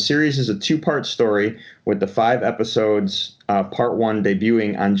the series is a 2-part story with the 5 episodes part 1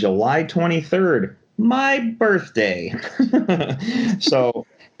 debuting on July 23rd, my birthday. So,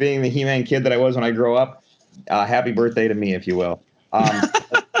 being the He-Man kid that I was when I grew up, happy birthday to me, if you will.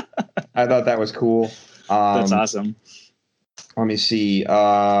 I thought that was cool. That's awesome. Let me see.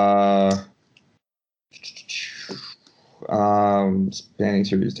 Spanning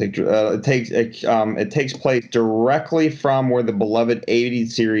series it takes place directly from where the beloved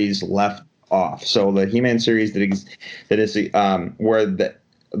 80s series left off. So the He-Man series that is where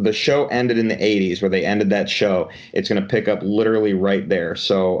the show ended in the 80s, where they ended that show, it's going to pick up literally right there.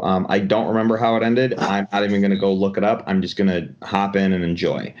 So I don't remember how it ended. I'm not even going to go look it up. I'm just going to hop in and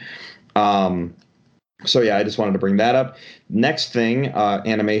enjoy. So yeah, I just wanted to bring that up. Next thing,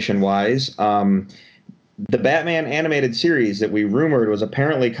 animation-wise, the Batman animated series that we rumored was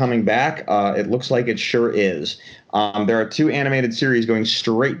apparently coming back. It looks like it sure is. There are 2 animated series going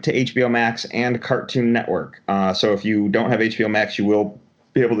straight to HBO Max and Cartoon Network. So if you don't have HBO Max, you will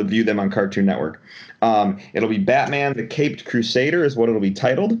be able to view them on Cartoon Network. It'll be Batman the Caped Crusader is what it'll be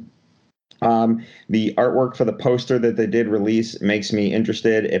titled. The artwork for the poster that they did release makes me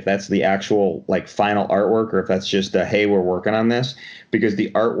interested if that's the actual final artwork or if that's just hey, we're working on this, because the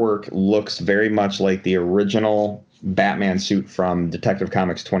artwork looks very much like the original Batman suit from Detective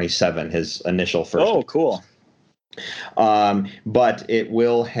Comics 27, his initial first. Oh, cool. But it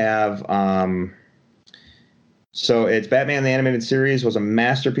will have so it's Batman the Animated Series was a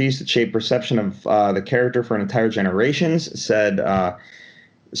masterpiece that shaped perception of the character for an entire generations, said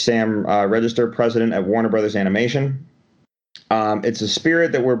Sam Register, president at Warner Brothers Animation. It's a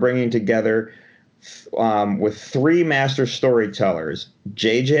spirit that we're bringing together with 3 master storytellers,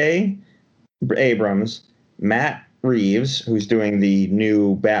 J.J. Abrams, Matt Reeves, who's doing the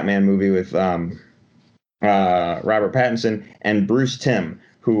new Batman movie with Robert Pattinson, and Bruce Timm,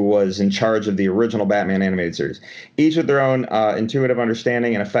 who was in charge of the original Batman animated series. Each with their own intuitive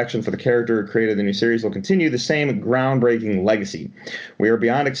understanding and affection for the character who created the new series will continue the same groundbreaking legacy. We are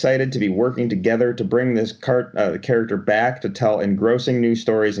beyond excited to be working together to bring this character back to tell engrossing new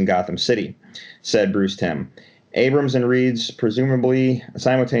stories in Gotham City, said Bruce Timm. Abrams and Reeves, presumably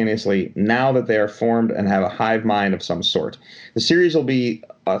simultaneously, now that they are formed and have a hive mind of some sort. The series will be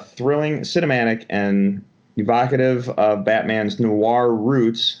a thrilling, cinematic, and evocative of Batman's noir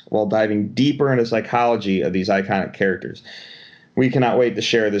roots while diving deeper into psychology of these iconic characters. We cannot wait to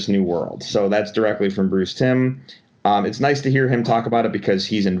share this new world. So that's directly from Bruce Timm. It's nice to hear him talk about it because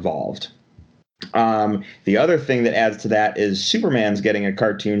he's involved. The other thing that adds to that is Superman's getting a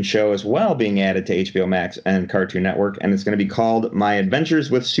cartoon show as well, being added to HBO Max and Cartoon Network, and it's going to be called My Adventures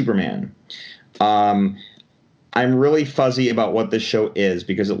with Superman. I'm really fuzzy about what this show is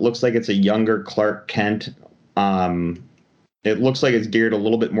because it looks like it's a younger Clark Kent. It looks like it's geared a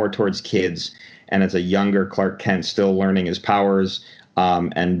little bit more towards kids, and it's a younger Clark Kent still learning his powers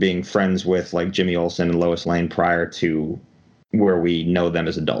and being friends with Jimmy Olsen and Lois Lane prior to where we know them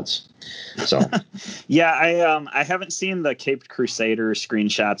as adults. So yeah, I haven't seen the Caped Crusader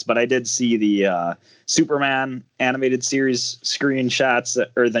screenshots, but I did see the Superman animated series screenshots,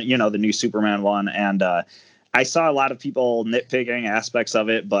 or the new Superman one, and I saw a lot of people nitpicking aspects of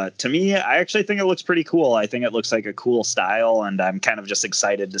it, but to me, I actually think it looks pretty cool. I think it looks like a cool style, and I'm kind of just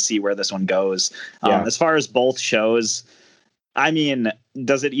excited to see where this one goes. Yeah. As far as both shows, I mean,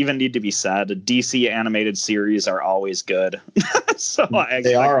 does it even need to be said? DC animated series are always good. So I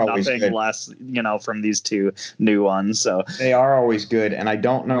expect nothing less, from these 2 new ones. So they are always good. And I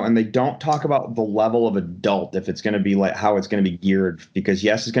don't know. And they don't talk about the level of adult, if it's going to be how it's going to be geared, because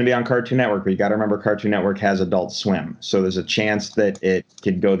yes, it's going to be on Cartoon Network, but you got to remember Cartoon Network has Adult Swim. So there's a chance that it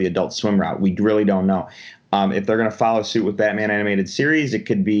could go the Adult Swim route. We really don't know. If they're going to follow suit with Batman animated series, it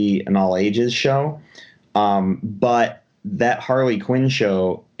could be an all ages show. But that Harley Quinn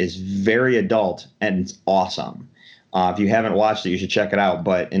show is very adult and it's awesome. If you haven't watched it, you should check it out.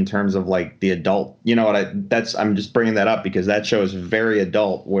 But in terms of the adult, I'm just bringing that up because that show is very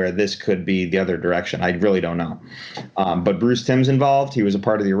adult, where this could be the other direction. I really don't know. But Bruce Timm's involved. He was a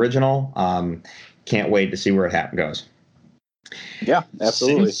part of the original. Can't wait to see where it goes. Yeah,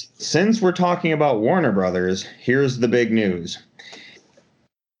 absolutely. Since we're talking about Warner Brothers, here's the big news.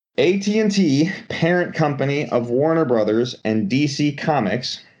 AT&T, parent company of Warner Brothers and DC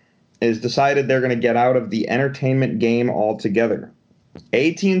Comics, has decided they're going to get out of the entertainment game altogether.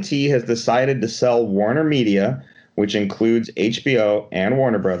 AT&T has decided to sell Warner Media, which includes HBO and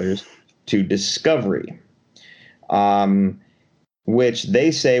Warner Brothers, to Discovery, which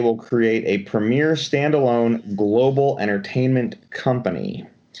they say will create a premier standalone global entertainment company.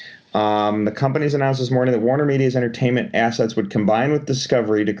 The company's announced this morning that Warner Media's entertainment assets would combine with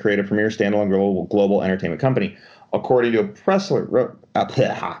Discovery to create a premier standalone global entertainment company, according to a press alert.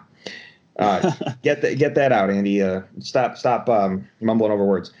 Get that out, Andy. Stop mumbling over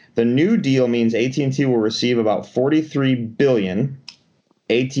words. The new deal means AT&T will receive about $43 billion.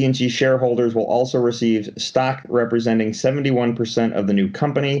 AT&T shareholders will also receive stock representing 71% of the new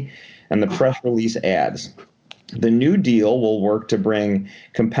company, and the press release adds, the new deal will work to bring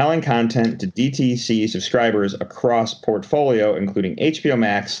compelling content to DTC subscribers across portfolio, including HBO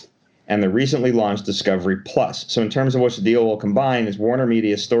Max and the recently launched Discovery Plus. So in terms of what the deal will combine is Warner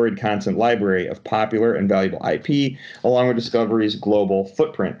Media's storied content library of popular and valuable IP, along with Discovery's global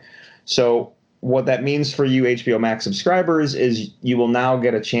footprint. So what that means for you HBO Max subscribers is you will now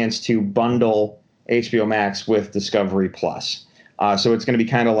get a chance to bundle HBO Max with Discovery Plus. So it's going to be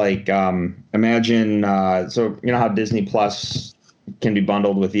kind of like, imagine, so you know how Disney Plus can be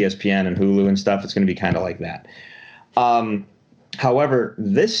bundled with ESPN and Hulu and stuff? It's going to be kind of like that. However,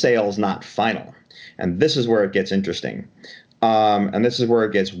 this sale is not final, and this is where it gets interesting. And this is where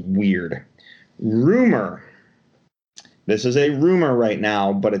it gets weird. This is a rumor right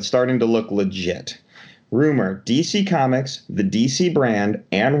now, but it's starting to look legit. Rumor, DC Comics, the DC brand,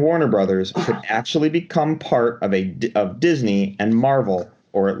 and Warner Brothers could actually become part of Disney and Marvel,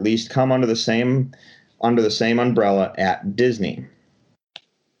 or at least come under the same umbrella at Disney.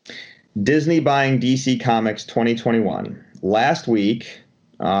 Disney buying DC Comics 2021. Last week,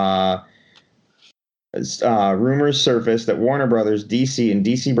 rumors surfaced that Warner Brothers, DC, and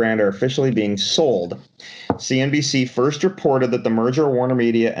DC brand are officially being sold. CNBC first reported that the merger of Warner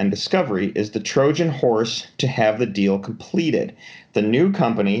Media and Discovery is the Trojan horse to have the deal completed. The new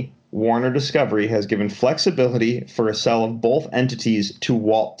company, Warner Discovery, has given flexibility for a sale of both entities to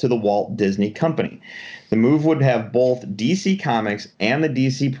the Walt Disney Company. The move would have both DC Comics and the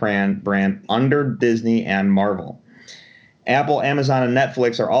DC brand under Disney and Marvel. Apple, Amazon, and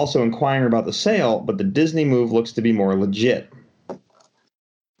Netflix are also inquiring about the sale, but the Disney move looks to be more legit.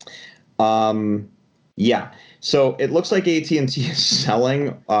 Yeah, so it looks like AT&T is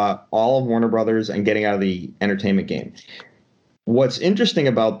selling all of Warner Brothers and getting out of the entertainment game. What's interesting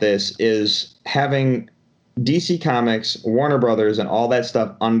about this is having DC Comics, Warner Brothers, and all that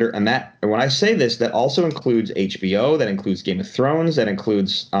stuff under, and when I say this, that also includes HBO, that includes Game of Thrones, that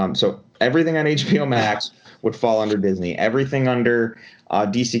includes, so everything on HBO Max would fall under Disney. Everything under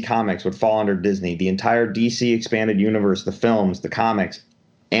DC Comics would fall under Disney. The entire DC expanded universe, the films, the comics,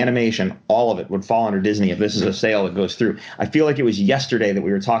 animation, all of it would fall under Disney if this is a sale that goes through. I feel like it was yesterday that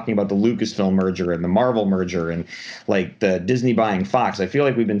we were talking about the Lucasfilm merger and the Marvel merger and like the Disney buying Fox. I feel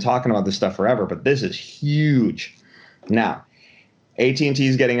like we've been talking about this stuff forever, but this is huge. Now, AT&T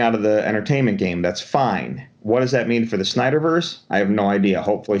is getting out of the entertainment game. That's fine. What does that mean for the Snyderverse? I have no idea.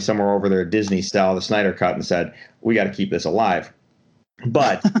 Hopefully somewhere over there Disney style the Snyder Cut and said, we got to keep this alive.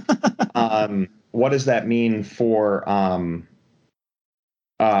 But what does that mean for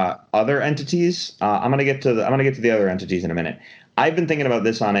other entities? I'm gonna get to the other entities in a minute. I've been thinking about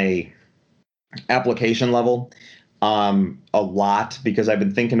this on a application level a lot because I've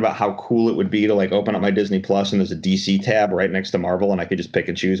been thinking about how cool it would be to like open up my Disney Plus and there's a DC tab right next to Marvel and I could just pick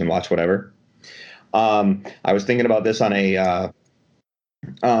and choose and watch whatever. I was thinking about this on a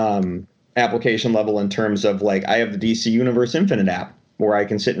application level in terms of like I have the DC Universe Infinite app where I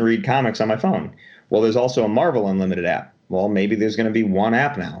can sit and read comics on my phone. Well, there's also a Marvel Unlimited app. Well, maybe there's going to be one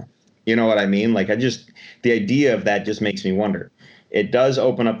app now. You know what I mean? Like the idea of that just makes me wonder. It does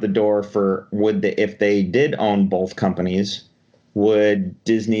open up the door for if they did own both companies, would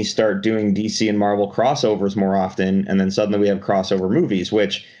Disney start doing DC and Marvel crossovers more often? And then suddenly we have crossover movies,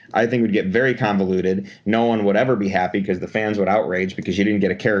 which I think would get very convoluted. No one would ever be happy because the fans would outrage because you didn't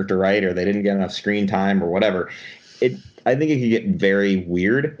get a character right or they didn't get enough screen time or whatever. I think it could get very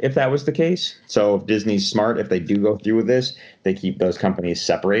weird if that was the case. So if Disney's smart, if they do go through with this, they keep those companies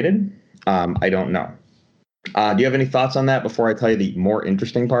separated. I don't know. Do you have any thoughts on that before I tell you the more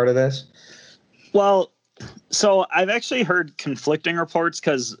interesting part of this? Well, so I've actually heard conflicting reports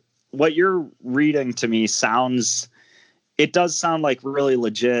because what you're reading to me it does sound like really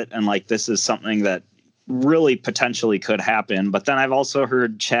legit and like this is something that really potentially could happen. But then I've also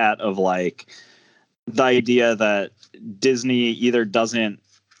heard chat of like the idea that Disney either doesn't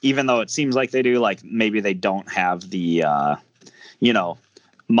even though it seems like they do, like maybe they don't have the,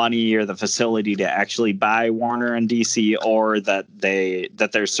 money or the facility to actually buy Warner and DC, or that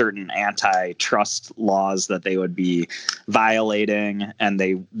there's certain antitrust laws that they would be violating and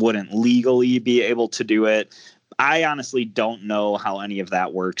they wouldn't legally be able to do it. I honestly don't know how any of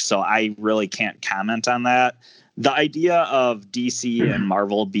that works, so I really can't comment on that. The idea of DC and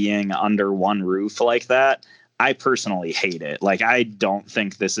Marvel being under one roof like that, I personally hate it. Like, I don't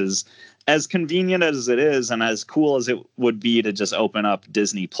think this is as convenient as it is and as cool as it would be to just open up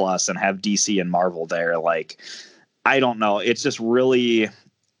Disney Plus and have DC and Marvel there. Like, I don't know. It's just really,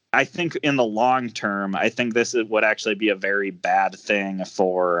 I think in the long term, I think this would actually be a very bad thing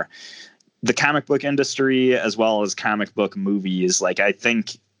for the comic book industry as well as comic book movies. Like, I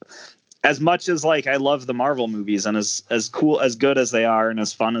think as much as like I love the Marvel movies and as cool, as good as they are and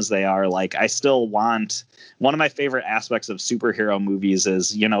as fun as they are, like I still want, one of my favorite aspects of superhero movies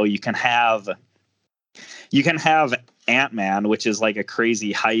is, you can have Ant-Man, which is like a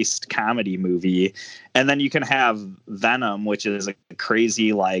crazy heist comedy movie, and then you can have Venom, which is a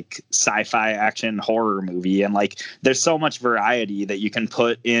crazy like sci-fi action horror movie, and like there's so much variety that you can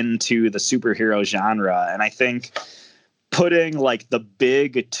put into the superhero genre. And I think putting like the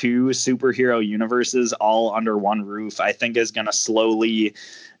big two superhero universes all under one roof, I think is going to slowly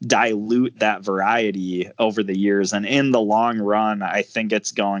dilute that variety over the years. And in the long run, I think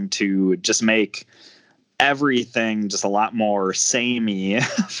it's going to just make everything just a lot more samey,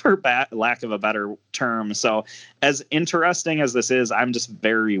 for lack of a better term. So as interesting as this is, I'm just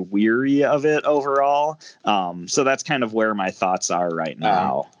very weary of it overall. So that's kind of where my thoughts are right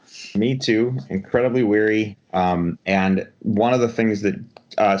now. Me too. Incredibly weary. And one of the things that,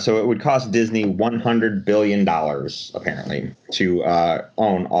 so it would cost Disney $100 billion, apparently, to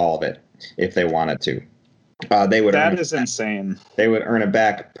own all of it if they wanted to. That is insane. They would earn it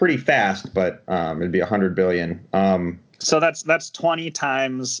back pretty fast, but it'd be $100 billion. So that's 20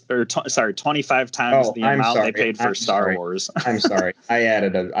 times, or 25 times the amount they paid for Star Wars. I'm sorry. I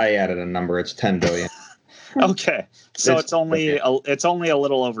added a number. It's $10 billion. Okay, so it's only a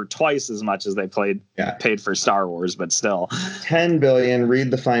little over twice as much as they paid for Star Wars, but still $10 billion.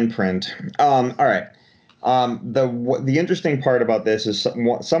 Read the fine print. All right. The interesting part about this is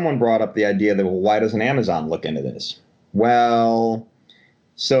someone brought up the idea that, well, why doesn't Amazon look into this? Well,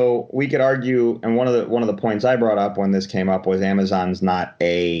 so we could argue, and one of the points I brought up when this came up was Amazon's not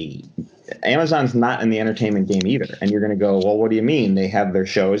in the entertainment game either. And you're going to go, well, what do you mean? They have their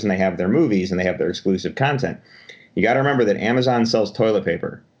shows and they have their movies and they have their exclusive content. You got to remember that Amazon sells toilet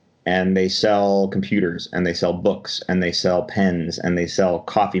paper, and they sell computers, and they sell books, and they sell pens, and they sell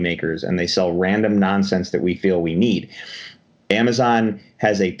coffee makers, and they sell random nonsense that we feel we need. Amazon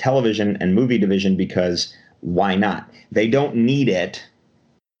has a television and movie division because why not? They don't need it.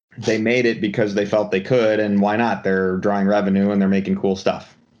 They made it because they felt they could, and why not? They're drawing revenue and they're making cool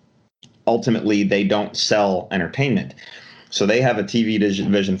stuff. Ultimately, they don't sell entertainment. So they have a TV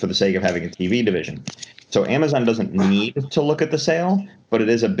division for the sake of having a TV division. So Amazon doesn't need to look at the sale, but it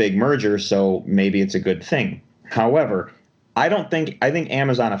is a big merger, so maybe it's a good thing. However, I think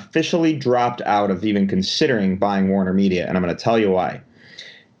Amazon officially dropped out of even considering buying Warner Media, and I'm going to tell you why.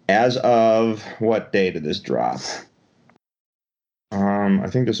 As of, what day did this drop? I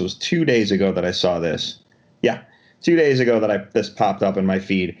think this was 2 days ago that I saw this. Yeah, 2 days ago that this popped up in my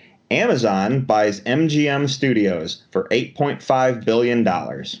feed. Amazon buys MGM Studios for $8.5 billion.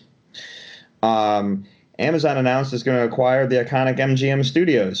 Amazon announced it's going to acquire the iconic MGM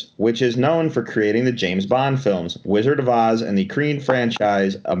Studios, which is known for creating the James Bond films, Wizard of Oz, and the Creed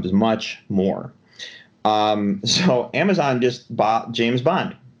franchise, and much more. So Amazon just bought James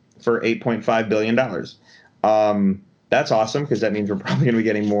Bond for $8.5 billion. That's awesome, because that means we're probably going to be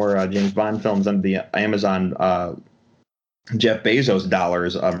getting more James Bond films under the Amazon Jeff Bezos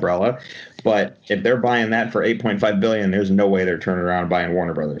dollars umbrella. But if they're buying that for $8.5 billion, there's no way they're turning around and buying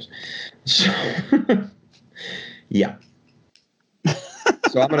Warner Brothers. So, yeah.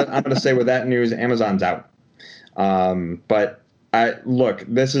 So I'm gonna say with that news, Amazon's out. But look,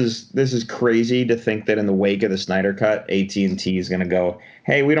 this is crazy to think that in the wake of the Snyder Cut, AT&T is gonna go,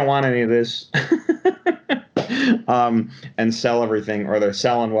 hey, we don't want any of this, and sell everything, or they're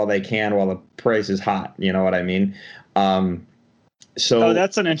selling while they can while the price is hot. You know what I mean? So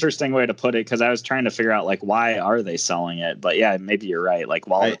that's an interesting way to put it, because I was trying to figure out, like, why are they selling it? But yeah, maybe you're right. Like,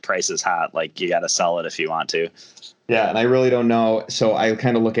 while the price is hot, like, you got to sell it if you want to. Yeah, and I really don't know. So I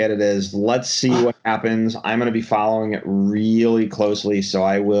kind of look at it as, let's see what happens. I'm going to be following it really closely, so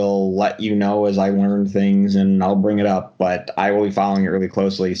I will let you know as I learn things, and I'll bring it up. But I will be following it really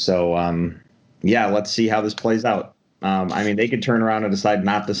closely. So, yeah, let's see how this plays out. I mean, they could turn around and decide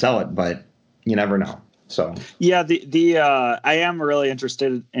not to sell it, but you never know. So yeah, I am really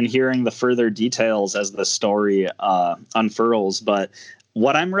interested in hearing the further details as the story unfurls. But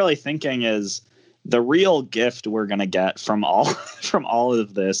what I'm really thinking is the real gift we're going to get from all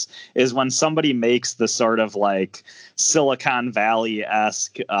of this is when somebody makes the sort of like Silicon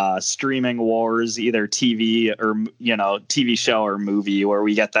Valley-esque streaming wars, either TV or, TV show or movie, where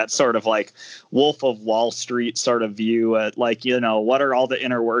we get that sort of like Wolf of Wall Street sort of view at like, what are all the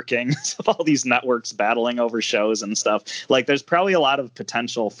inner workings of all these networks battling over shows and stuff. Like there's probably a lot of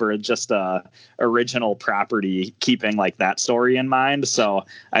potential for just original property, keeping like that story in mind. So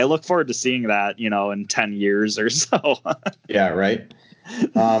I look forward to seeing that, in 10 years or so. Yeah, right.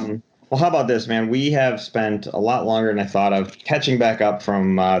 Well, how about this, man? We have spent a lot longer than I thought of catching back up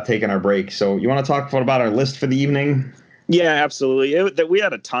from taking our break. So you want to talk about our list for the evening? Yeah, absolutely. We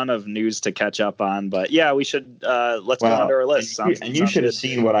had a ton of news to catch up on, but yeah, we should let's go into our list. You should have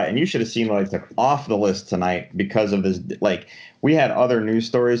seen what I took off the list tonight because of this. Like, we had other news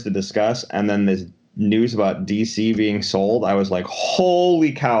stories to discuss, and then this news about DC being sold. I was like,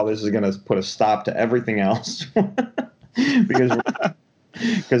 holy cow, this is going to put a stop to everything else.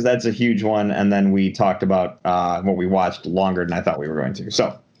 because that's a huge one. And then we talked about what we watched longer than I thought we were going to.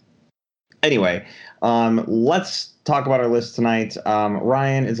 So anyway, let's talk about our list tonight.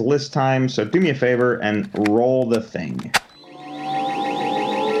 Ryan, it's list time. So do me a favor and roll the thing.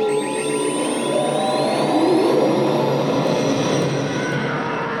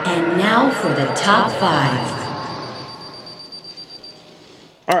 And now for the top 5.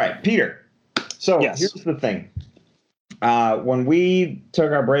 All right, Peter. So yes. Here's the thing. When we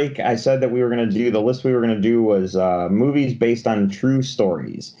took our break, I said that we were going to do, the list we were going to do was movies based on true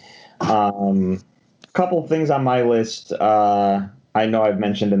stories. A couple of things on my list I know I've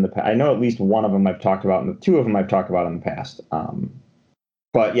mentioned in the past. I know at least one of them I've talked about, and two of them I've talked about in the past.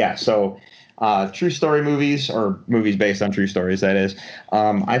 But yeah, so true story movies, or movies based on true stories, that is.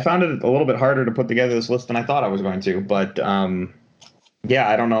 I found it a little bit harder to put together this list than I thought I was going to, but yeah,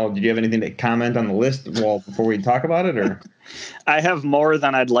 I don't know. Did you have anything to comment on the list before we talk about it, or? I have more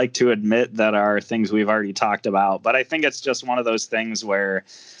than I'd like to admit that are things we've already talked about, but I think it's just one of those things where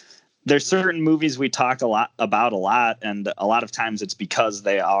there's certain movies we talk about a lot, and a lot of times it's because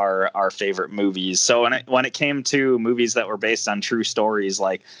they are our favorite movies. So when it came to movies that were based on true stories,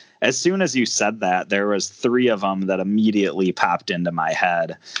 like as soon as you said that, there was 3 of them that immediately popped into my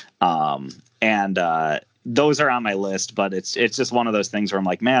head. Those are on my list, but it's just one of those things where I'm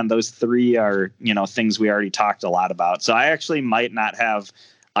like, man, those 3 are, things we already talked a lot about. So I actually might not have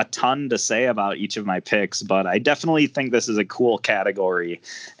a ton to say about each of my picks, but I definitely think this is a cool category.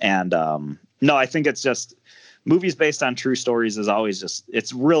 And no, I think it's just movies based on true stories is always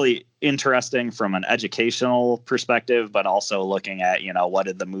it's really interesting from an educational perspective, but also looking at, what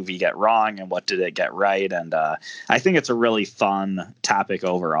did the movie get wrong and what did it get right? And I think it's a really fun topic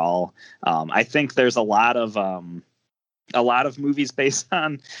overall. I think there's a lot of movies based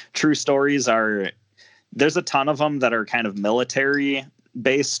on true stories there's a ton of them that are kind of military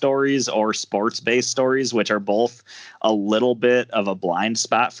based stories or sports based stories, which are both a little bit of a blind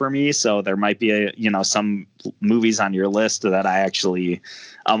spot for me. So there might be some movies on your list that I actually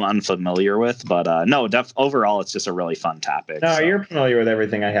am unfamiliar with, but no, overall it's just a really fun topic. No, so. You're familiar with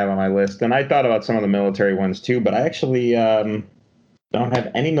everything I have on my list, and I thought about some of the military ones too, but I actually don't have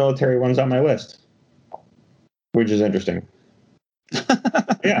any military ones on my list, which is interesting.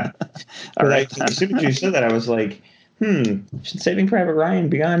 Yeah. All right. As soon as you said that, I was like, should Saving Private Ryan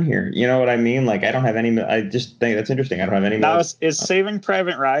be on here? You know what I mean? Like, I don't have any. I just think that's interesting. I don't have any. Now, is Saving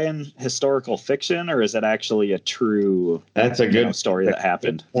Private Ryan historical fiction, or is it actually a true? That's a good story that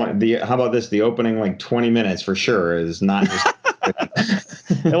happened. How about this? The opening 20 minutes for sure is not.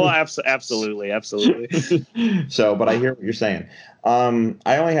 Well, absolutely. So, but I hear what you're saying.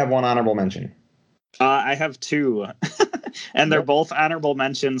 I only have one honorable mention. I have 2, and they're both honorable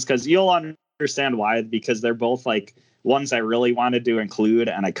mentions because you'll understand why, because they're both like ones I really wanted to include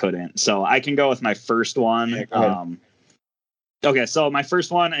and I couldn't. So I can go with my first one. Yeah, okay, so my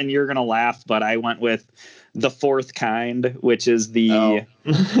first one, and you're gonna laugh, but I went with The Fourth Kind, which is the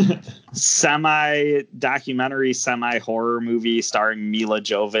semi-documentary, semi-horror movie starring Mila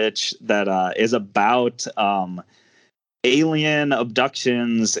Jovovich that is about alien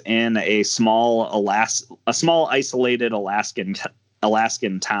abductions in a small isolated Alaskan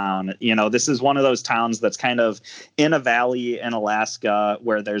town. This is one of those towns that's kind of in a valley in Alaska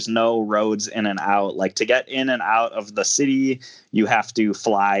where there's no roads in and out. Like, to get in and out of the city, you have to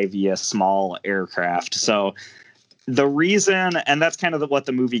fly via small aircraft. So The reason, and that's kind of what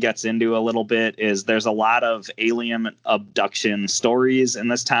the movie gets into a little bit, is there's a lot of alien abduction stories in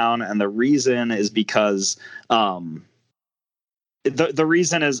this town, and the reason is because the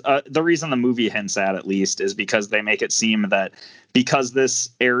reason the movie hints at least is because they make it seem that because this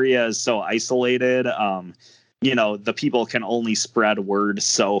area is so isolated, the people can only spread word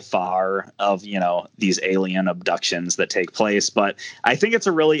so far of, these alien abductions that take place. But I think it's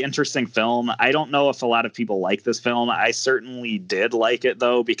a really interesting film. I don't know if a lot of people like this film. I certainly did like it,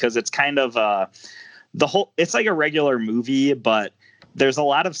 though, because it's kind of it's like a regular movie, but there's a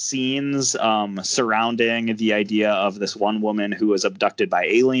lot of scenes surrounding the idea of this one woman who was abducted by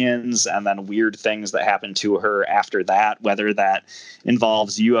aliens, and then weird things that happen to her after that, whether that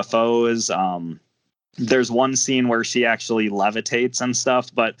involves UFOs. There's one scene where she actually levitates and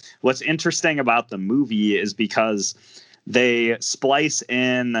stuff. But what's interesting about the movie is because they splice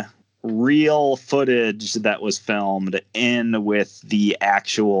in real footage that was filmed in with the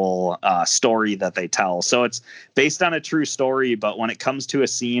actual story that they tell. So it's based on a true story, but when it comes to a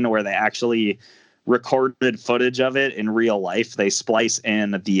scene where they actually recorded footage of it in real life, they splice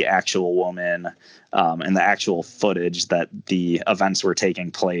in the actual woman and the actual footage that the events were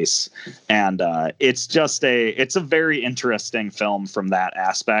taking place. And it's a very interesting film from that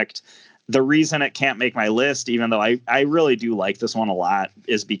aspect. The reason it can't make my list, even though I really do like this one a lot,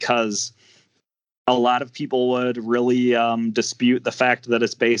 is because a lot of people would really dispute the fact that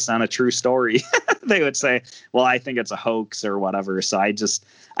it's based on a true story. They would say, well, I think it's a hoax or whatever. So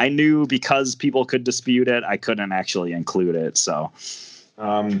I knew because people could dispute it, I couldn't actually include it. So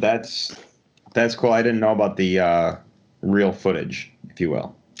that's cool. I didn't know about the real footage, if you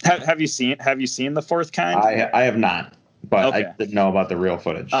will. Have you seen The Fourth Kind? I have not, but okay. I didn't know about the real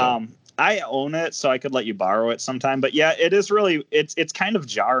footage. So. I own it, so I could let you borrow it sometime. But yeah, it is really, it's kind of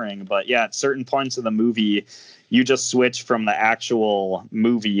jarring. But yeah, at certain points of the movie, you just switch from the actual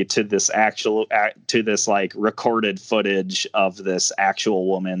movie to this like recorded footage of this actual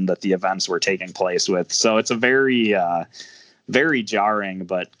woman that the events were taking place with. So it's a very, very jarring,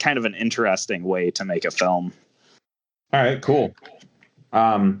 but kind of an interesting way to make a film. All right, cool.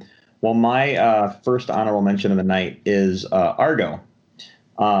 Well, my first honorable mention of the night is Argo.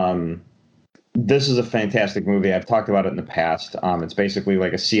 This is a fantastic movie. I've talked about it in the past. It's basically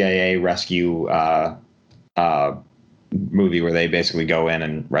like a CIA rescue movie where they basically go in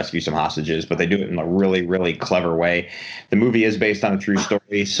and rescue some hostages, but they do it in a really, really clever way. The movie is based on a true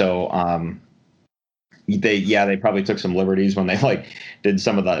story, so they probably took some liberties when they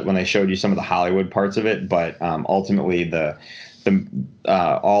when they showed you some of the Hollywood parts of it, but ultimately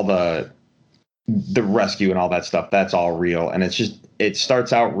all the rescue and all that stuff, that's all real. And it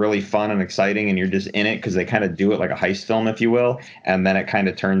starts out really fun and exciting, and you're just in it because they kind of do it like a heist film, if you will. And then it kind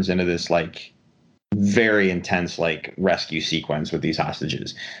of turns into this like very intense like rescue sequence with these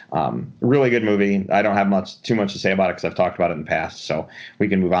hostages. Really good movie. I don't have too much to say about it because I've talked about it in the past, so we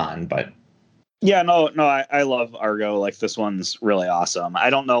can move on. But yeah, no, I love Argo. Like, this one's really awesome. I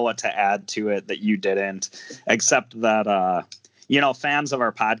don't know what to add to it that you didn't, except that fans of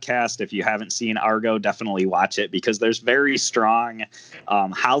our podcast, if you haven't seen Argo, definitely watch it, because there's very strong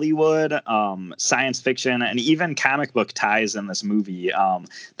Hollywood, science fiction, and even comic book ties in this movie.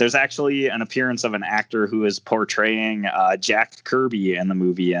 There's actually an appearance of an actor who is portraying Jack Kirby in the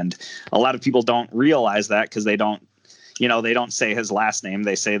movie, and a lot of people don't realize that because they don't say his last name.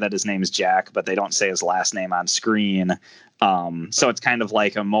 They say that his name is Jack, but they don't say his last name on screen. So it's kind of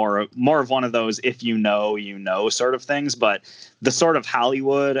like a more of one of those if you know sort of things. But the sort of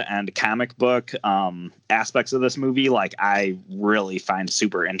Hollywood and comic book aspects of this movie, like, I really find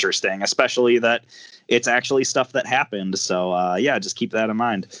super interesting, especially that it's actually stuff that happened. So yeah, just keep that in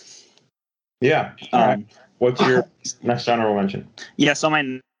mind. Yeah. All right. What's your next honorable mention? Yeah. So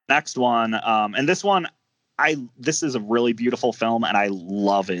my next one, and this one, this is a really beautiful film, and I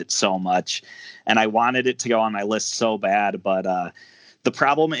love it so much, and I wanted it to go on my list so bad, but the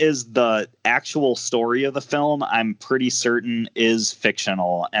problem is the actual story of the film, I'm pretty certain, is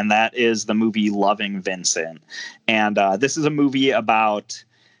fictional, and that is the movie Loving Vincent. And this is a movie about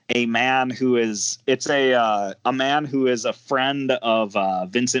a man who is a man who is a friend of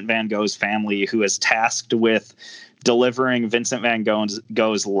Vincent van Gogh's family, who is tasked with delivering Vincent van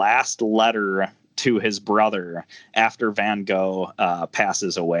Gogh's last letter to his brother after Van Gogh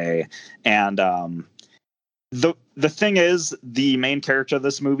passes away. And the thing is, the main character of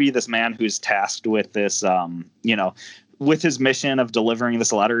this movie, this man who's tasked with this, with his mission of delivering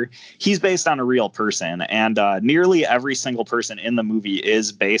this letter, he's based on a real person. And nearly every single person in the movie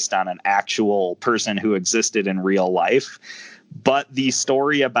is based on an actual person who existed in real life. But the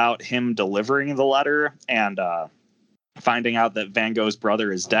story about him delivering the letter and finding out that Van Gogh's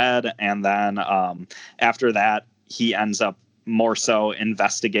brother is dead. And then after that, he ends up more so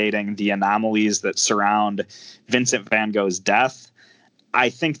investigating the anomalies that surround Vincent Van Gogh's death. I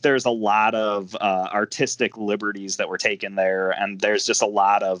think there's a lot of artistic liberties that were taken there. And there's just a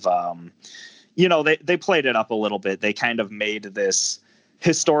lot of, they played it up a little bit. They kind of made this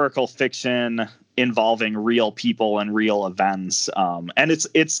historical fiction involving real people and real events. And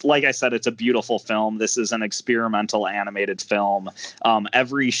it's like I said, it's a beautiful film. This is an experimental animated film.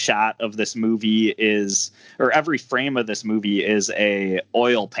 Every shot of this movie every frame of this movie is a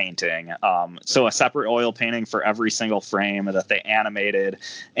oil painting. So a separate oil painting for every single frame that they animated.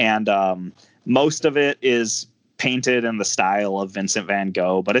 And most of it is painted in the style of Vincent Van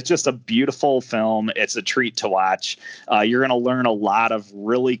Gogh, but it's just a beautiful film. It's a treat to watch. You're going to learn a lot of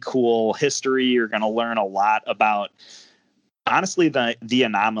really cool history. You're going to learn a lot about, honestly, the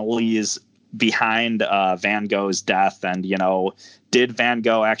anomalies behind Van Gogh's death. And, did Van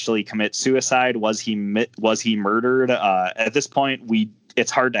Gogh actually commit suicide? Was he murdered? At this point, it's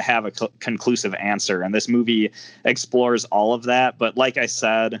hard to have a conclusive answer. And this movie explores all of that. But like I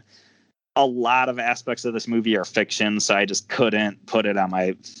said, a lot of aspects of this movie are fiction, so I just couldn't put it on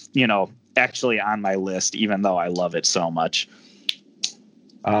my, actually on my list, even though I love it so much.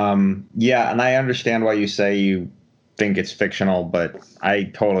 Yeah, and I understand why you say you think it's fictional, but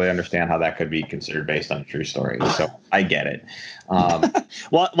I totally understand how that could be considered based on a true story. So I get it.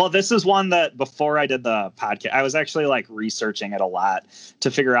 Well, this is one that before I did the podcast, I was actually researching it a lot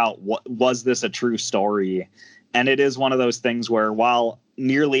to figure out was this a true story? And it is one of those things where while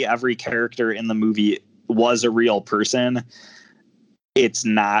nearly every character in the movie was a real person, it's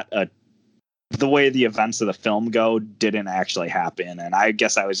not the way the events of the film go didn't actually happen. And I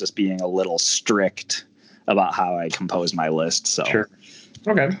guess I was just being a little strict about how I composed my list. So sure.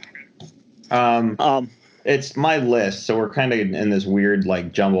 Okay. It's my list, so we're kind of in this weird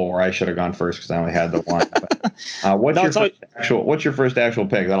jumble where I should have gone first because I only had the one. But, what's your first actual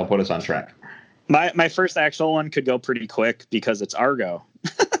pick? That'll put us on track. My first actual one could go pretty quick because it's Argo.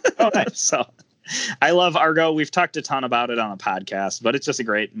 Oh, nice. So I love Argo. We've talked a ton about it on the podcast, but it's just a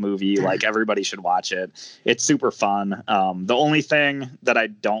great movie. Everybody should watch it. It's super fun. The only thing that I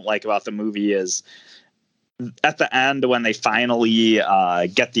don't like about the movie is at the end when they finally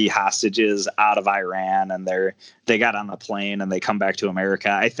get the hostages out of Iran and they got on the plane and they come back to America.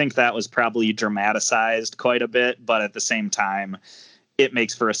 I think that was probably dramatized quite a bit, but at the same time, it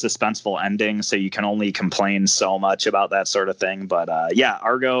makes for a suspenseful ending, so you can only complain so much about that sort of thing. But yeah,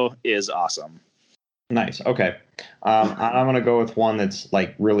 Argo is awesome. Nice. Okay. I'm going to go with one that's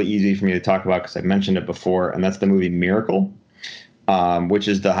really easy for me to talk about because I mentioned it before, and that's the movie Miracle, which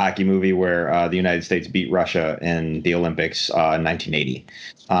is the hockey movie where the United States beat Russia in the Olympics in 1980.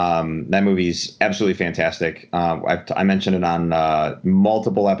 That movie's absolutely fantastic. I mentioned it on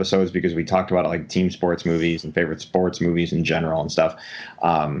multiple episodes because we talked about team sports movies and favorite sports movies in general and stuff.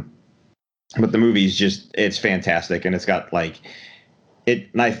 But the movie's it's fantastic, and it's got I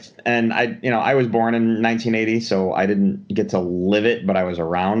was born in 1980, so I didn't get to live it, but I was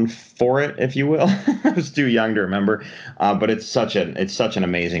around for it, if you will. I was too young to remember. But it's such an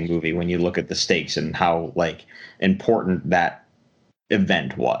amazing movie when you look at the stakes and how important that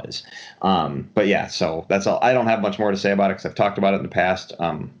event was. But yeah, so that's all. I don't have much more to say about it because I've talked about it in the past.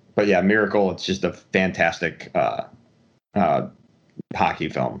 But yeah, Miracle, it's just a fantastic hockey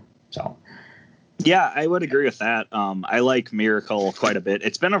film. So. Yeah, I would agree with that. I like Miracle quite a bit.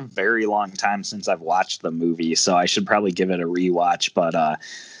 It's been a very long time since I've watched the movie, so I should probably give it a rewatch. But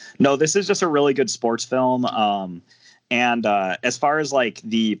no, this is just a really good sports film. And as far as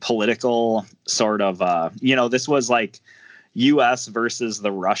the political sort of, this was U.S. versus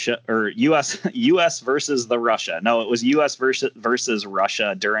the Russia, or U.S. versus the Russia. No, it was U.S. versus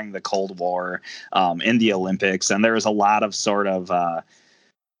Russia during the Cold War in the Olympics, and there was a lot of sort of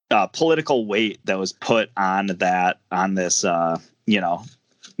political weight that was put on this, on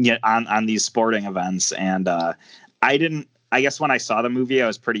these sporting events. And I guess when I saw the movie, I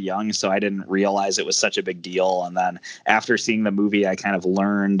was pretty young, so I didn't realize it was such a big deal. And then after seeing the movie, I kind of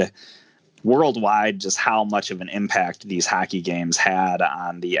learned worldwide just how much of an impact these hockey games had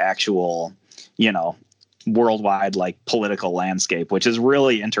on the actual, worldwide political landscape, which is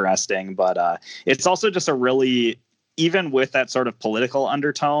really interesting. But it's also just a really, even with that sort of political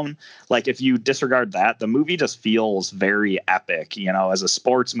undertone, if you disregard that, the movie just feels very epic. As a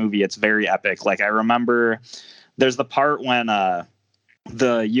sports movie, it's very epic. I remember there's the part when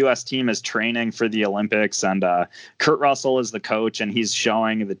the U.S. team is training for the Olympics, and Kurt Russell is the coach, and he's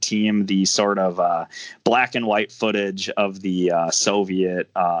showing the team the sort of black and white footage of the Soviet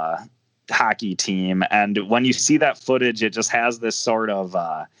hockey team. And when you see that footage, it just has this sort of,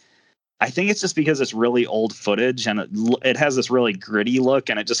 I think it's just because it's really old footage and it has this really gritty look,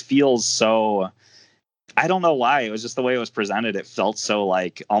 and it just feels so, I don't know why. It was just the way it was presented. It felt so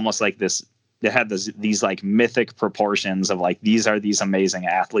like almost like this. It had these like mythic proportions of like, these are these amazing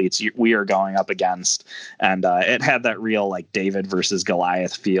athletes we are going up against. And it had that real like David versus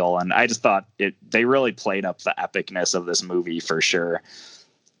Goliath feel. And I just thought they really played up the epicness of this movie for sure.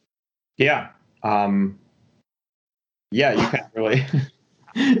 Yeah. Yeah, you can't really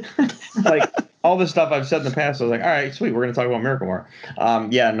like all the stuff I've said in the past. I was like, all right, sweet. We're going to talk about Miracle more.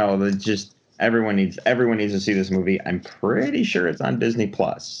 Yeah, no, just everyone needs to see this movie. I'm pretty sure it's on Disney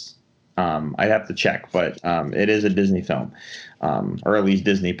Plus. I'd have to check, but it is a Disney film, or at least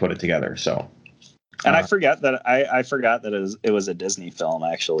Disney put it together. So, and I forgot that it was a Disney film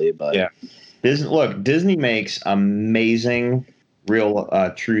actually. But yeah, Disney makes amazing,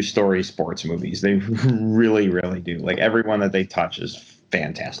 real, true story sports movies. They really, really do. Like every one that they touch is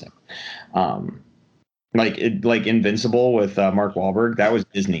fantastic. Like Invincible with Mark Wahlberg, that was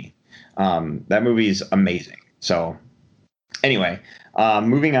Disney. That movie is amazing. So, anyway.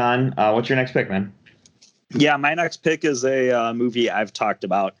 Moving on. What's your next pick, man? Yeah, my next pick is a movie I've talked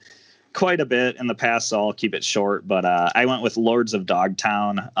about quite a bit in the past, so I'll keep it short. But I went with Lords of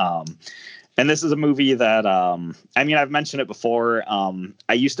Dogtown. And this is a movie that, I mean, I've mentioned it before.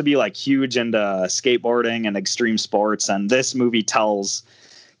 I used to be like huge into skateboarding and extreme sports. And this movie tells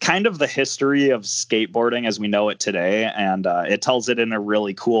kind of the history of skateboarding as we know it today. And it tells it in a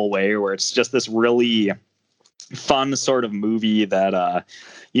really cool way where it's just this really fun sort of movie that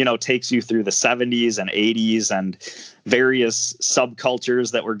takes you through the 70s and 80s and various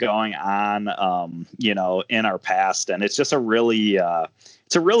subcultures that were going on in our past. And it's just a really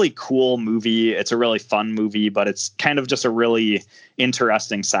cool movie. It's a really fun movie, but it's kind of just a really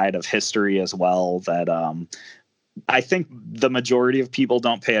interesting side of history as well that I think the majority of people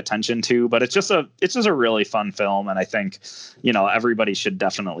don't pay attention to, but it's just a really fun film. And I think, everybody should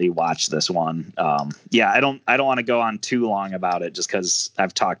definitely watch this one. I don't want to go on too long about it just cause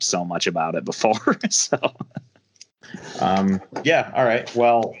I've talked so much about it before. So, yeah. All right.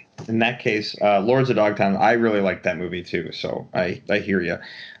 Well, in that case, Lords of Dogtown, I really like that movie too. So I hear you.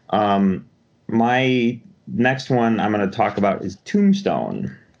 My next one I'm going to talk about is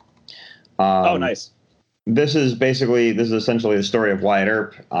Tombstone. Oh, nice. This is essentially the story of Wyatt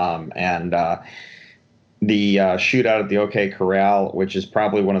Earp and the shootout at the OK Corral, which is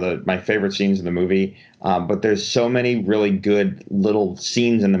probably one of my favorite scenes in the movie. But there's so many really good little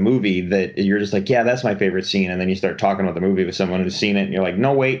scenes in the movie that you're just like, yeah, that's my favorite scene. And then you start talking about the movie with someone who's seen it and you're like,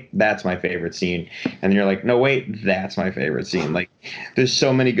 no, wait, that's my favorite scene. And then you're like, no, wait, that's my favorite scene. Like there's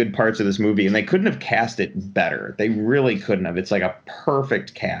so many good parts of this movie and they couldn't have cast it better. They really couldn't have. It's like a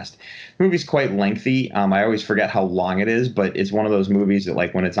perfect cast. The movie's quite lengthy. I always forget how long it is, but it's one of those movies that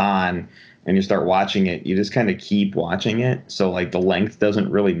like when it's on and you start watching it, you just kind of keep watching it. So like the length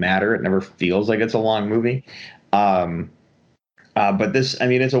doesn't really matter. It never feels like it's a long movie. But this, I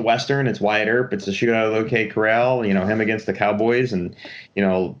mean, it's a Western. It's Wyatt Earp. It's a shootout of the OK Corral, him against the Cowboys and,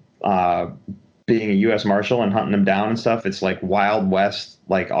 being a U.S. Marshal and hunting them down and stuff. It's like Wild West,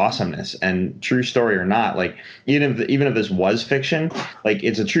 like awesomeness. And true story or not, like even if this was fiction, like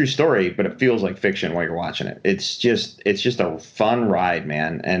it's a true story, but it feels like fiction while you're watching it. It's just a fun ride,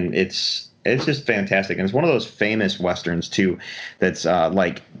 man. And it's just fantastic. And it's one of those famous Westerns too, that's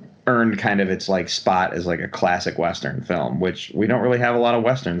like earned kind of its like spot as like a classic Western film, which we don't really have a lot of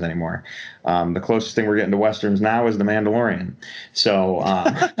Westerns anymore. The closest thing we're getting to Westerns now is The Mandalorian. So,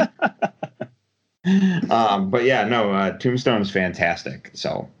 but yeah, no, Tombstone is fantastic.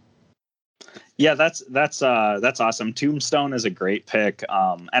 So yeah, that's awesome. Tombstone is a great pick.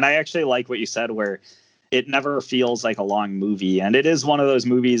 And I actually like what you said where it never feels like a long movie. And it is one of those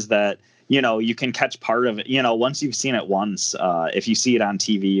movies that, you can catch part of it, once you've seen it once, if you see it on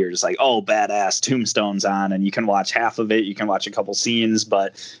TV, you're just like, oh, badass, Tombstone's on, and you can watch half of it. You can watch a couple scenes,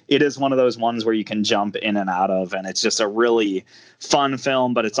 but it is one of those ones where you can jump in and out of, and it's just a really fun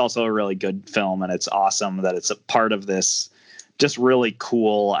film, but it's also a really good film. And it's awesome that it's a part of this just really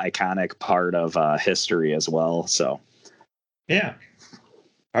cool, iconic part of pistory as well. So, yeah.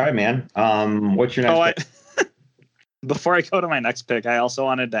 All right, man. What's your next pick? Before I go to my next pick, I also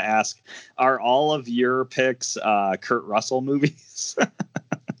wanted to ask, are all of your picks Kurt Russell movies?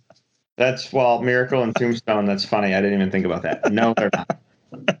 Miracle and Tombstone. That's funny. I didn't even think about that. No, they're not.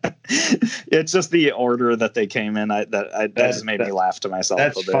 It's just the order that they came in. That just made me laugh to myself.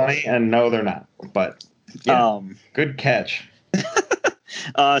 That's a bit. Funny, and no, they're not. But yeah, good catch.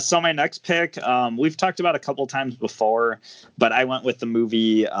 So my next pick, we've talked about a couple times before, but I went with the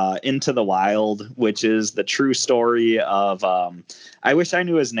movie Into the Wild, which is the true story of, I wish I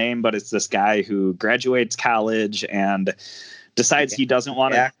knew his name, but it's this guy who graduates college and decides he doesn't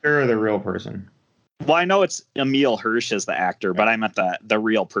want to. The actor or the real person? Well, I know it's Emil Hirsch as the actor, but I meant the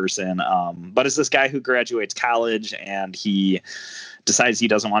real person. But it's this guy who graduates college and he decides he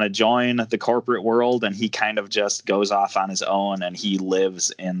doesn't want to join the corporate world, and he kind of just goes off on his own and he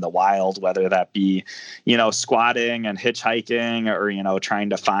lives in the wild, whether that be, squatting and hitchhiking or, trying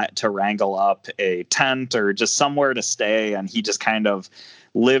to wrangle up a tent or just somewhere to stay. And he just kind of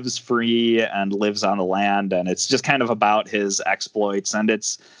lives free and lives on the land. And it's just kind of about his exploits. And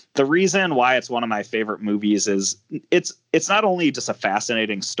it's the reason why it's one of my favorite movies is it's not only just a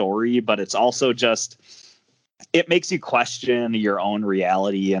fascinating story, but it's also just, it makes you question your own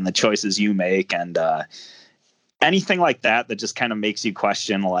reality and the choices you make, and anything like that just kind of makes you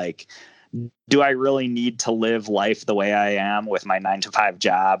question, like, do I really need to live life the way I am with my 9-to-5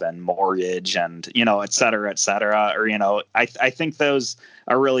 job and mortgage and, et cetera, et cetera. Or, I think those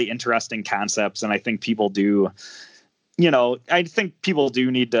are really interesting concepts. And I think people do, I think people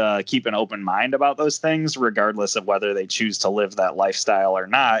do need to keep an open mind about those things, regardless of whether they choose to live that lifestyle or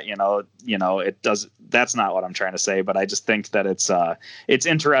not. It does. That's not what I'm trying to say, but I just think that it's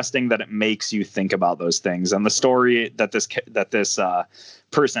interesting that it makes you think about those things. And the story that this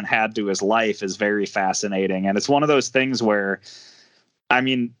person had to his life is very fascinating. And it's one of those things where,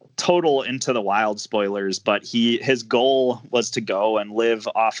 total Into the Wild spoilers, but his goal was to go and live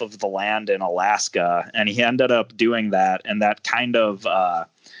off of the land in Alaska, and he ended up doing that. And that kind of,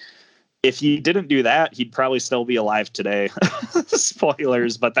 if he didn't do that, he'd probably still be alive today.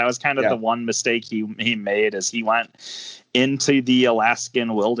 Spoilers, but that was kind of the one mistake he made, is he went into the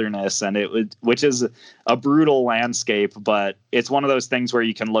Alaskan wilderness, and which is a brutal landscape, but it's one of those things where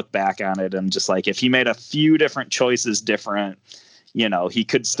you can look back on it and just like, if he made a few different choices different, he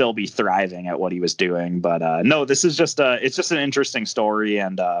could still be thriving at what he was doing. But no, this is it's just an interesting story.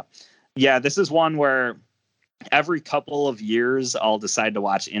 And this is one where every couple of years I'll decide to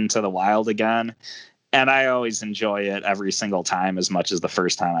watch Into the Wild again. And I always enjoy it every single time as much as the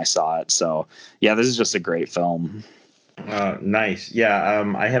first time I saw it. So yeah, this is just a great film. Nice. Yeah.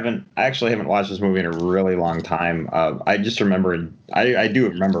 I actually haven't watched this movie in a really long time. I just remember, I do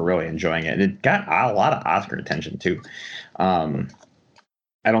remember really enjoying it. It got a lot of Oscar attention too.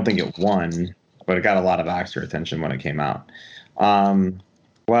 I don't think it won, but it got a lot of Oscar attention when it came out.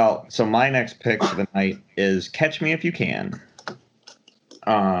 Well, so my next pick for the night is Catch Me If You Can,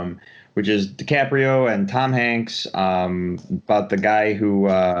 which is DiCaprio and Tom Hanks, about the guy who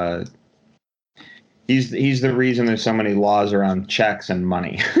he's the reason there's so many laws around checks and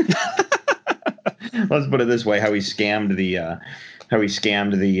money. Let's put it this way: how he scammed the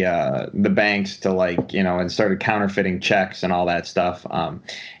banks to, like, and started counterfeiting checks and all that stuff.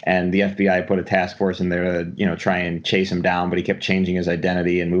 And the FBI put a task force in there to, try and chase him down, but he kept changing his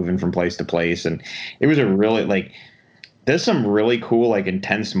identity and moving from place to place. And it was a really, there's some really cool,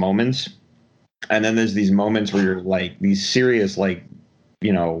 intense moments. And then there's these moments where you're these serious, moments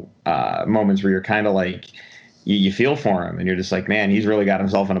where you're kind of you feel for him and you're just like, man, he's really got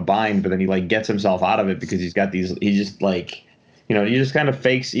himself in a bind, but then he gets himself out of it because he's got these, he just he just kind of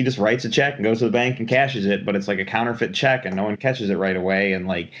fakes, he just writes a check and goes to the bank and cashes it, but it's like a counterfeit check and no one catches it right away. And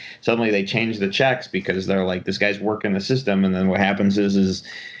suddenly they change the checks because they're like, this guy's working the system. And then what happens is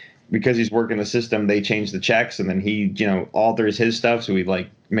because he's working the system, they change the checks, and then he, alters his stuff. So he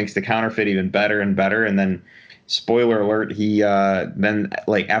makes the counterfeit even better and better. And then, spoiler alert, he then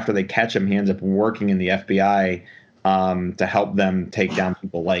after they catch him, he ends up working in the FBI to help them take down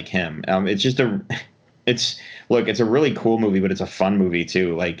people like him. It's a really cool movie, but it's a fun movie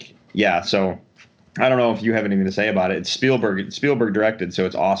too. So I don't know if you have anything to say about it. It's Spielberg directed, so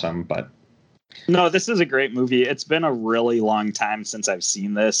it's awesome. But no, this is a great movie. It's been a really long time since I've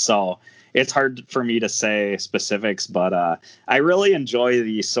seen this, so it's hard for me to say specifics. But I really enjoy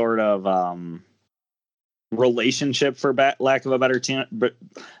the sort of relationship, for lack of a better term. But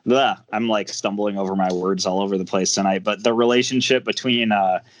I'm stumbling over my words all over the place tonight. But the relationship between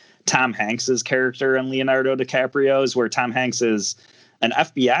Tom Hanks's character and Leonardo DiCaprio's, where Tom Hanks is an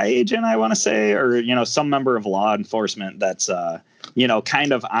FBI agent, I want to say, or, some member of law enforcement that's,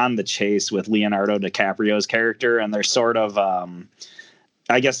 kind of on the chase with Leonardo DiCaprio's character. And they're sort of,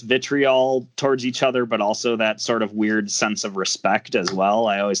 I guess, vitriol towards each other, but also that sort of weird sense of respect as well.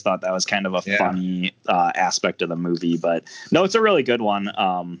 I always thought that was kind of a funny aspect of the movie. But no, it's a really good one.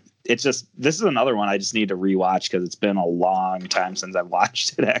 It's just, this is another one I just need to rewatch because it's been a long time since I've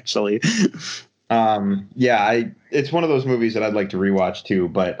watched it, actually. Yeah, it's one of those movies that I'd like to rewatch too.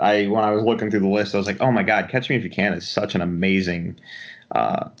 But when I was looking through the list, I was like, oh my God, Catch Me If You Can is such an amazing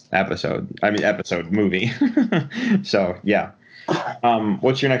episode movie. So yeah.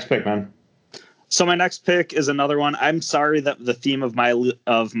 What's your next pick, man? So my next pick is another one. I'm sorry that the theme of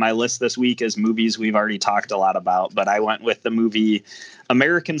my list this week is movies we've already talked a lot about, but I went with the movie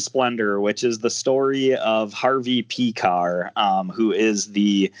American Splendor, which is the story of Harvey Pekar, who is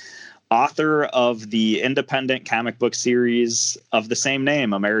the author of the independent comic book series of the same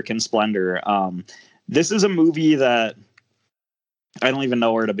name, American Splendor. This is a movie that I don't even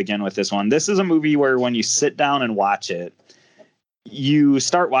know where to begin with this one. This is a movie where when you sit down and watch it, you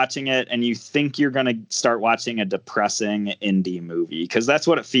start watching it and you think you're going to start watching a depressing indie movie, because that's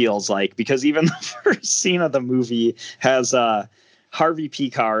what it feels like. Because even the first scene of the movie has Harvey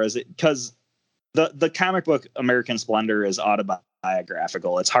Pekar as it, because the comic book American Splendor is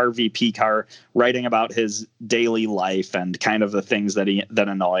autobiographical. It's Harvey Pekar writing about his daily life and kind of the things that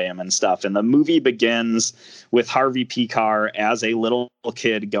annoy him and stuff. And the movie begins with Harvey Pekar as a little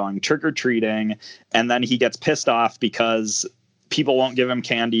kid going trick-or-treating, and then he gets pissed off because people won't give him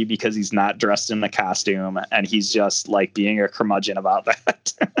candy because he's not dressed in the costume, and he's just like being a curmudgeon about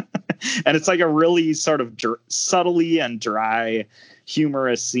that. And it's like a really sort of subtly and dry,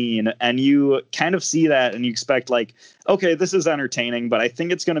 humorous scene, and you kind of see that and you expect like, okay, this is entertaining, but I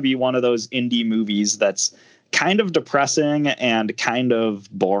think it's going to be one of those indie movies that's kind of depressing and kind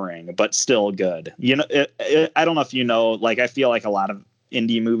of boring, but still good. You know, I don't know if you know, like, I feel like a lot of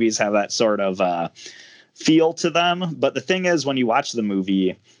indie movies have that sort of feel to them, but the thing is, when you watch the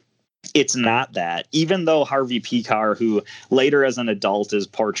movie, it's not that. Even though Harvey Pekar, who later as an adult is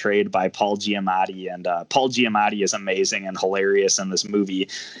portrayed by Paul Giamatti, and Paul Giamatti is amazing and hilarious in this movie,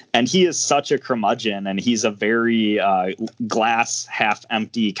 and he is such a curmudgeon, and he's a very glass half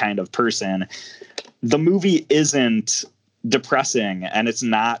empty kind of person, the movie isn't depressing and it's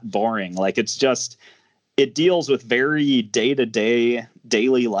not boring. Like, it's just, it deals with very day-to-day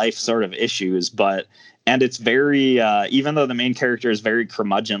daily life sort of issues, and it's very, even though the main character is very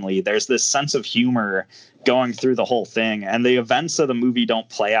curmudgeonly, there's this sense of humor going through the whole thing. And the events of the movie don't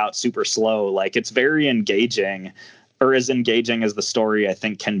play out super slow. Like, it's very engaging, or as engaging as the story, I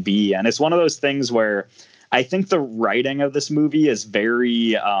think, can be. And it's one of those things where I think the writing of this movie is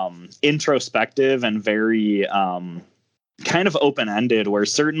very introspective and very kind of open-ended, where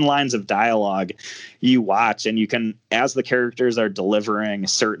certain lines of dialogue you watch and you can, as the characters are delivering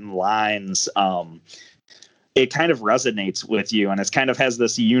certain lines, it kind of resonates with you, and it's kind of has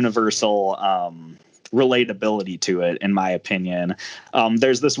this universal relatability to it, in my opinion.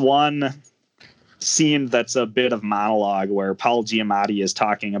 There's this one scene that's a bit of monologue where Paul Giamatti is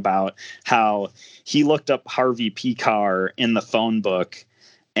talking about how he looked up Harvey Pekar in the phone book,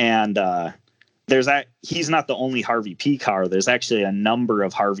 and he's not the only Harvey Pekar. There's actually a number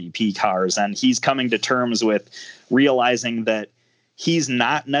of Harvey Pekars, and he's coming to terms with realizing that he's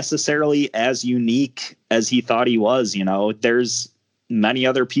not necessarily as unique as he thought he was. You know, there's many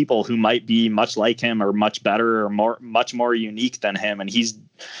other people who might be much like him or much better or much more unique than him. And he's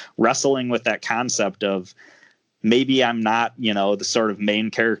wrestling with that concept of, maybe I'm not, you know, the sort of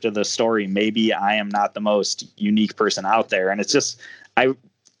main character of the story. Maybe I am not the most unique person out there. And it's just,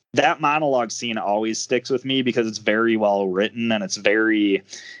 that monologue scene always sticks with me because it's very well written, and it's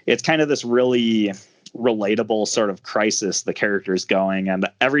kind of this really relatable sort of crisis the character's going. And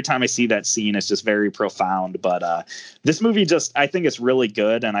every time I see that scene, it's just very profound. But this movie I think it's really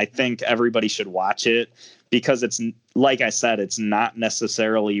good, and I think everybody should watch it, because it's, like I said, it's not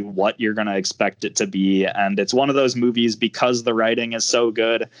necessarily what you're going to expect it to be. And it's one of those movies, because the writing is so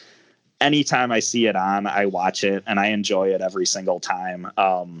good, anytime I see it on, I watch it and I enjoy it every single time.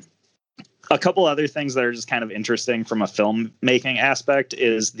 A couple other things that are just kind of interesting from a filmmaking aspect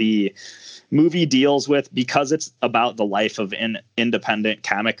is the movie deals with, because it's about the life of an independent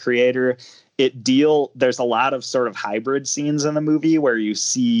comic creator, there's a lot of sort of hybrid scenes in the movie where you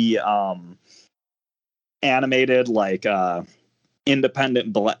see animated, like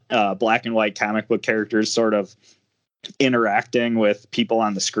independent black and white comic book characters sort of interacting with people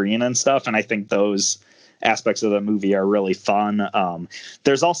on the screen and stuff. And I think those aspects of the movie are really fun.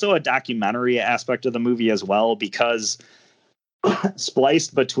 There's also a documentary aspect of the movie as well, because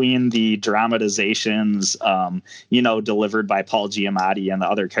spliced between the dramatizations, delivered by Paul Giamatti and the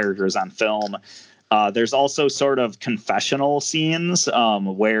other characters on film, there's also sort of confessional scenes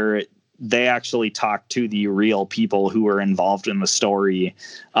where they actually talk to the real people who were involved in the story.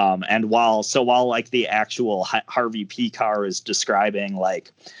 And while like the actual Harvey Pekar is describing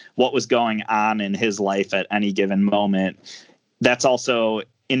like what was going on in his life at any given moment, that's also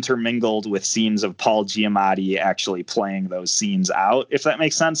intermingled with scenes of Paul Giamatti actually playing those scenes out, if that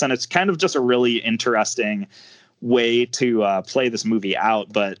makes sense. And it's kind of just a really interesting way to play this movie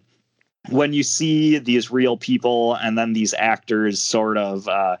out. But when you see these real people and then these actors sort of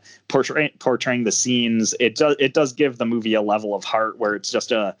portraying the scenes, it does give the movie a level of heart where it's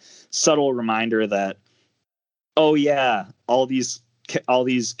just a subtle reminder that, oh yeah, all these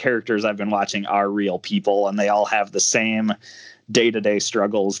characters I've been watching are real people, and they all have the same day-to-day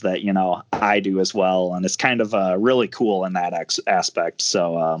struggles that, you know, I do as well. And it's kind of really cool in that aspect.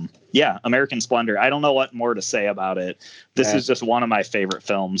 So yeah, American Splendor. I don't know what more to say about it. This is just one of my favorite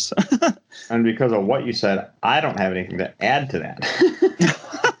films. And because of what you said, I don't have anything to add to that.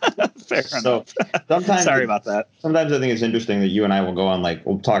 Fair enough. Sometimes sorry about that. Sometimes I think it's interesting that you and I will go on, like,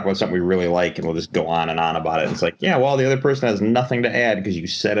 we'll talk about something we really like and we'll just go on and on about it. It's like, yeah, well, the other person has nothing to add because you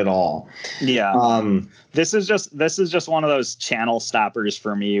said it all. Yeah. This is just one of those channel stoppers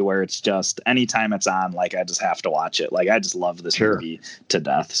for me where it's just anytime it's on, like, I just have to watch it. Like, I just love this movie to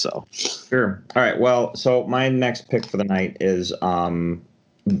death. So sure. All right. Well, so my next pick for the night is The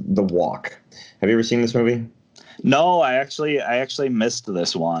Walk. Have you ever seen this movie? No, I actually missed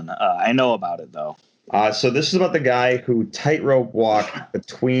this one. I know about it though. So this is about the guy who tightrope walked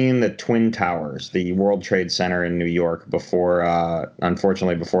between the Twin Towers, the World Trade Center in New York,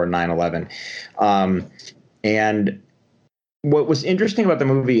 unfortunately before 9/11. And what was interesting about the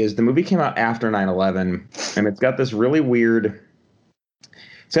movie is the movie came out after 9/11, and it's got this really weird.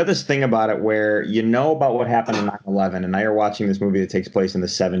 It's got this thing about it where you know about what happened in 9/11, and now you're watching this movie that takes place in the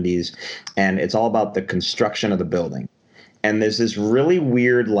 70s, and it's all about the construction of the building. And there's this really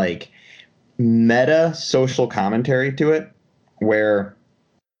weird, like, meta social commentary to it where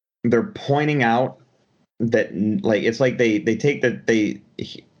they're pointing out that, like, it's like they take that they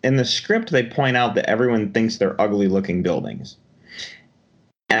in the script they point out that everyone thinks they're ugly looking buildings.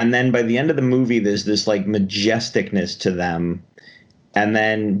 And then by the end of the movie there's this, like, majesticness to them. And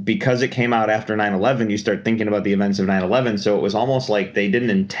then because it came out after 9/11, you start thinking about the events of 9/11. So it was almost like they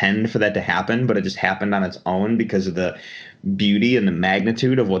didn't intend for that to happen, but it just happened on its own because of the beauty and the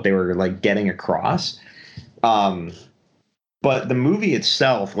magnitude of what they were, like, getting across. But the movie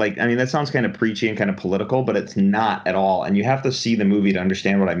itself, like, I mean, that sounds kind of preachy and kind of political, but it's not at all. And you have to see the movie to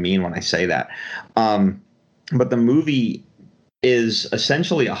understand what I mean when I say that. But the movie is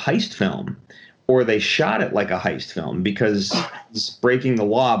essentially a heist film. Or they shot it like a heist film because it's breaking the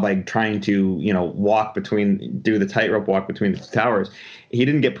law by trying to, you know, do the tightrope walk between the towers. He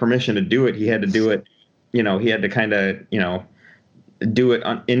didn't get permission to do it. He had to do it, you know, he had to kind of, you know, do it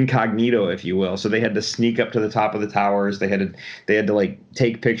incognito, if you will. So they had to sneak up to the top of the towers. They had to like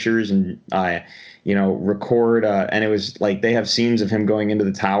take pictures and, you know, record. And it was like they have scenes of him going into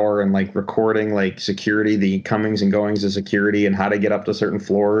the tower and, like, recording, like, security, the comings and goings of security and how to get up to certain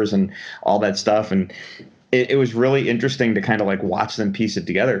floors and all that stuff. And it was really interesting to kind of, like, watch them piece it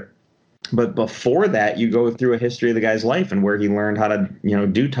together. But before that, you go through a history of the guy's life and where he learned how to, you know,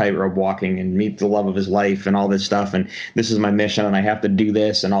 do tightrope walking and meet the love of his life and all this stuff. And this is my mission and I have to do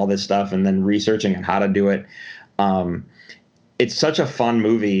this and all this stuff. And then researching on how to do it. It's such a fun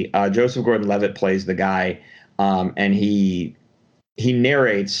movie. Joseph Gordon-Levitt plays the guy, and he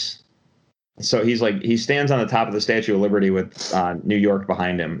narrates. So he stands on the top of the Statue of Liberty with New York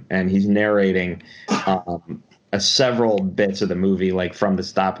behind him, and he's narrating several bits of the movie, like from the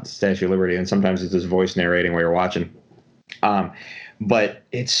top of the Statue of Liberty, and sometimes it's his voice narrating while you're watching. But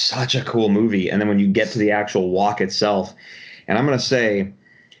it's such a cool movie. And then when you get to the actual walk itself, and I'm going to say,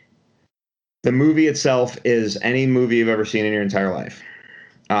 the movie itself is any movie you've ever seen in your entire life,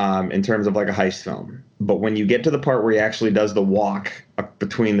 in terms of, like, a heist film. But when you get to the part where he actually does the walk up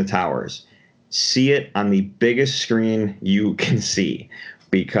between the towers, see it on the biggest screen you can see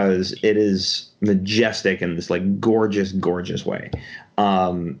because it is majestic in this, like, gorgeous, gorgeous way.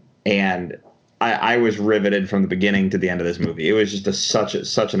 And I was riveted from the beginning to the end of this movie. It was just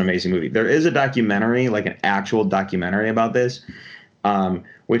such an amazing movie. There is a documentary, like an actual documentary about this,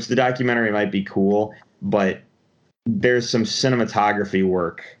 which the documentary might be cool, but there's some cinematography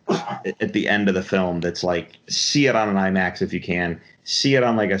work at the end of the film that's like, see it on an IMAX if you can. See it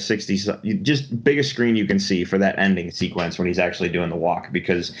on, like, a 60, just biggest screen you can see for that ending sequence when he's actually doing the walk,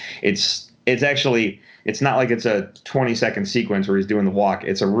 because it's not like it's a 20-second sequence where he's doing the walk.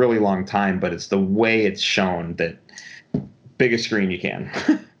 It's a really long time, but it's the way it's shown that biggest screen you can.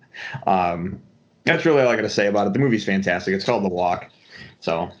 That's really all I got to say about it. The movie's fantastic. It's called The Walk.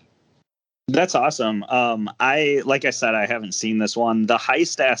 So That's awesome. Like I said, I haven't seen this one. The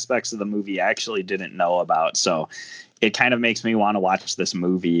heist aspects of the movie I actually didn't know about, so it kind of makes me want to watch this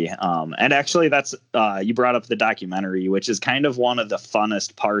movie. And actually, that's you brought up the documentary, which is kind of one of the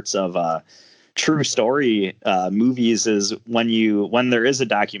funnest parts of true story movies, is when there is a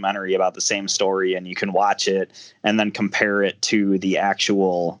documentary about the same story and you can watch it and then compare it to the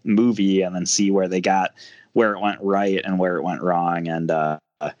actual movie and then see where it went right and where it went wrong. And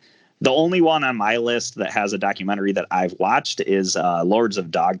the only one on my list that has a documentary that I've watched is Lords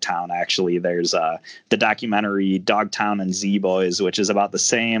of Dogtown. Actually, there's the documentary Dogtown and Z-Boys, which is about the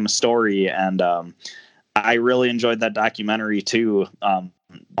same story. And I really enjoyed that documentary too,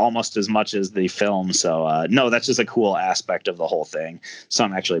 almost as much as the film. So no, that's just a cool aspect of the whole thing. So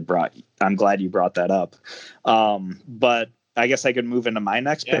I'm glad you brought that up. But I guess I could move into my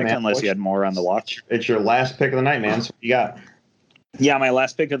next pick, man, unless you had more on the watch. It's your last pick of the night, man. So what you got? Yeah, my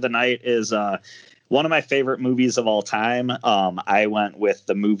last pick of the night is one of my favorite movies of all time. I went with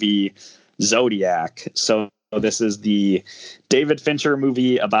the movie Zodiac. So this is the David Fincher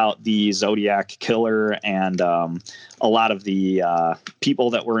movie about the Zodiac killer and a lot of the people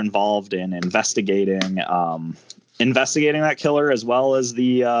that were involved in investigating that killer, as well as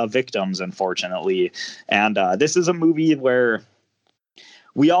the victims, unfortunately. And this is a movie where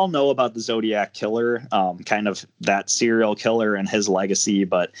we all know about the Zodiac killer, kind of that serial killer and his legacy,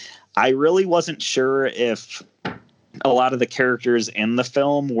 but I really wasn't sure if a lot of the characters in the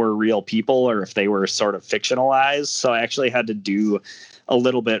film were real people or if they were sort of fictionalized. So I actually had to do a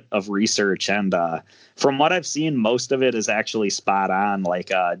little bit of research, and from what I've seen, most of it is actually spot on.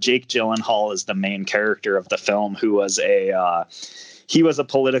 Like Jake Gyllenhaal is the main character of the film, who was he was a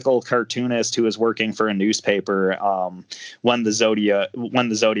political cartoonist who was working for a newspaper when the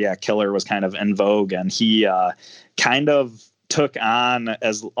Zodiac killer was kind of in vogue, and he kind of took on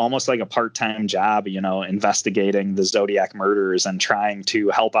as almost like a part-time job, investigating the Zodiac murders and trying to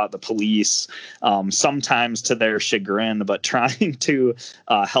help out the police, sometimes to their chagrin, but trying to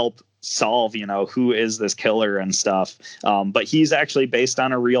help solve, who is this killer and stuff. But he's actually based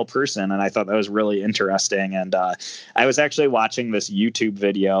on a real person. And I thought that was really interesting. And I was actually watching this YouTube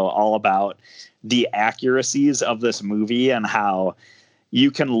video all about the accuracies of this movie and how you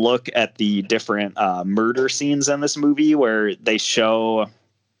can look at the different murder scenes in this movie where they show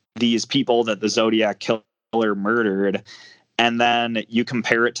these people that the Zodiac killer murdered, and then you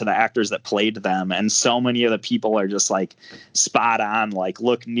compare it to the actors that played them. And so many of the people are just like spot on, like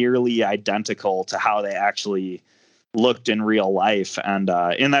look nearly identical to how they actually looked in real life. And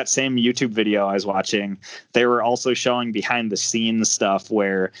in that same YouTube video I was watching, they were also showing behind the scenes stuff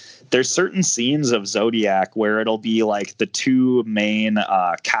where there's certain scenes of Zodiac where it'll be like the two main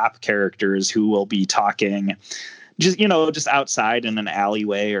cop characters who will be talking just outside in an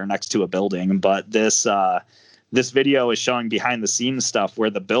alleyway or next to a building. But this video is showing behind the scenes stuff where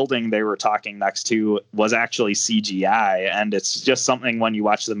the building they were talking next to was actually CGI. And it's just something when you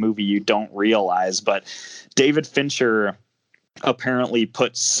watch the movie you don't realize. But David Fincher apparently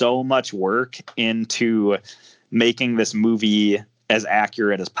put so much work into making this movie as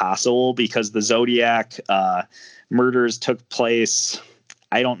accurate as possible, because the Zodiac murders took place,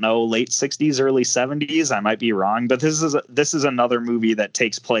 I don't know, late 60s, early 70s. I might be wrong, but this is another movie that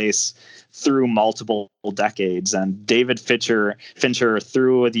takes place through multiple decades. And David Fincher,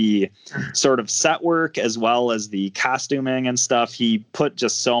 through the sort of set work as well as the costuming and stuff, he put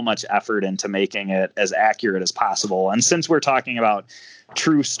just so much effort into making it as accurate as possible. And since we're talking about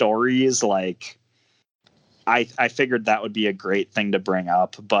true stories, like I figured that would be a great thing to bring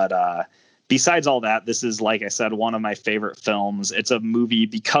up. But besides all that, this is, like I said, one of my favorite films. It's a movie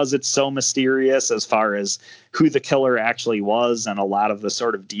because it's so mysterious as far as who the killer actually was and a lot of the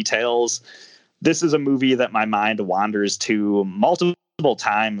sort of details. This is a movie that my mind wanders to multiple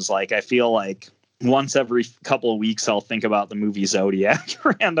times. Like, I feel like once every couple of weeks, I'll think about the movie Zodiac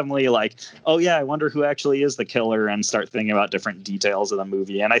randomly, like, oh yeah, I wonder who actually is the killer, and start thinking about different details of the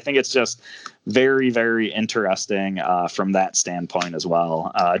movie. And I think it's just very, very interesting from that standpoint as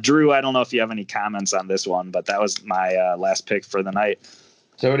well. Drew, I don't know if you have any comments on this one, but that was my last pick for the night.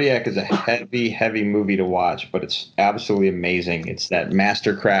 Zodiac is a heavy, heavy movie to watch, but it's absolutely amazing. It's that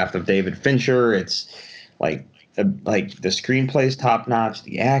mastercraft of David Fincher. It's like the screenplay's top notch,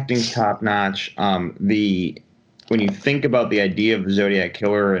 the acting's top notch. When you think about the idea of the Zodiac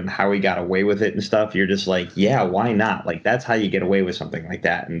killer and how he got away with it and stuff, you're just like, yeah, why not? Like, that's how you get away with something like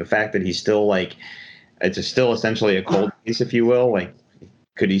that. And the fact that he's still like, it's still essentially a cold case, if you will. Like,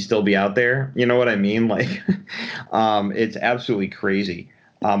 could he still be out there? You know what I mean? Like, it's absolutely crazy.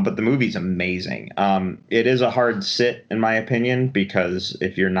 But the movie's amazing. It is a hard sit, in my opinion, because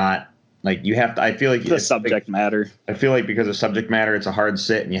if you're not Like you have to. I feel like The subject matter. I feel like because of subject matter, it's a hard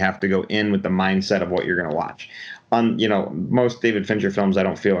sit, and you have to go in with the mindset of what you're going to watch. Most David Fincher films, I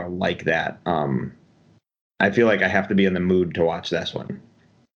don't feel are like that. I feel like I have to be in the mood to watch this one.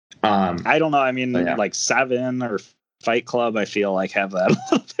 I don't know. I mean, yeah. like Seven or Fight Club, I feel like have that a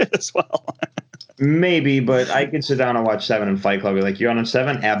little bit as well. Maybe, but I could sit down and watch Seven and Fight Club. Be like, you on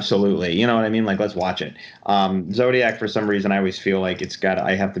Seven? Absolutely. You know what I mean? Like, let's watch it. Zodiac, for some reason, I always feel like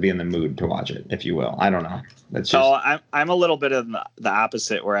I have to be in the mood to watch it, if you will. I don't know. That's just... So I'm a little bit of the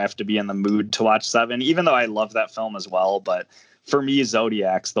opposite, where I have to be in the mood to watch Seven, even though I love that film as well. But for me,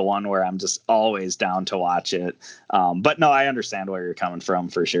 Zodiac's the one where I'm just always down to watch it. But no, I understand where you're coming from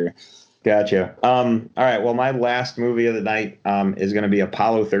for sure. Gotcha. All right. Well, my last movie of the night is going to be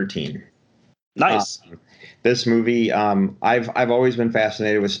Apollo 13. Nice. This movie, I've always been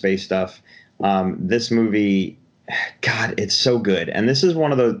fascinated with space stuff. This movie, God, it's so good. And this is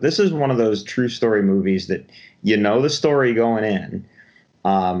one of those true story movies that you know the story going in,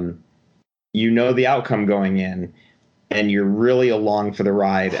 you know the outcome going in, and you're really along for the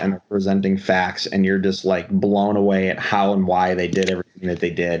ride, and they're presenting facts, and you're just like blown away at how and why they did everything that they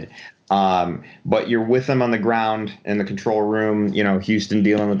did. But you're with them on the ground in the control room, Houston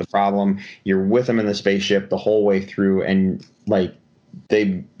dealing with the problem. You're with them in the spaceship the whole way through. And like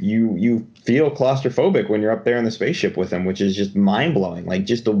you feel claustrophobic when you're up there in the spaceship with them, which is just mind blowing. Like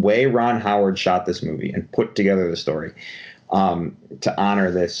just the way Ron Howard shot this movie and put together the story, to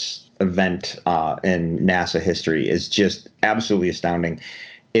honor this event, in NASA history is just absolutely astounding.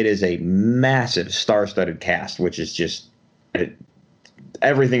 It is a massive star-studded cast, which is just,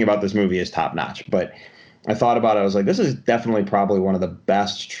 everything about this movie is top notch. But I thought about it. I was like, this is definitely probably one of the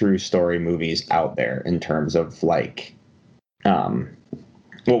best true story movies out there in terms of like,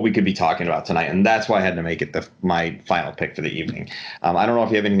 what we could be talking about tonight. And that's why I had to make it my final pick for the evening. I don't know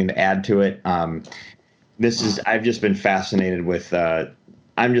if you have anything to add to it. I've just been fascinated with,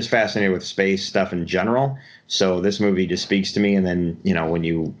 I'm just fascinated with space stuff in general. So this movie just speaks to me. And then,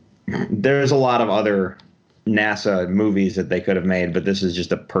 there's a lot of other NASA movies that they could have made, but this is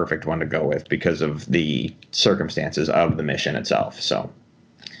just a perfect one to go with because of the circumstances of the mission itself. So,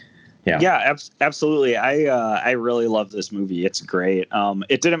 yeah, absolutely. I really love this movie. It's great.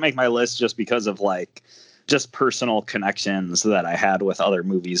 It didn't make my list just because of just personal connections that I had with other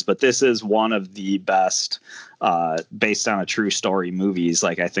movies, but this is one of the best, based on a true story movies.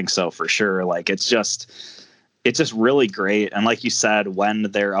 Like, I think so for sure. Like, it's just really great. And like you said, when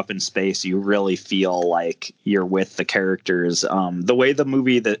they're up in space, you really feel like you're with the characters. The way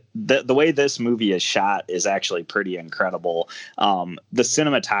the way this movie is shot is actually pretty incredible. The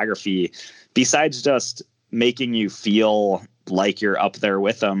cinematography, besides just making you feel like you're up there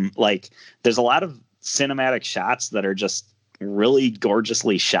with them, like there's a lot of cinematic shots that are just really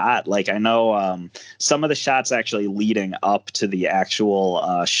gorgeously shot. Like I know some of the shots actually leading up to the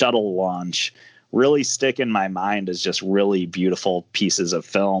actual shuttle launch really stick in my mind as just really beautiful pieces of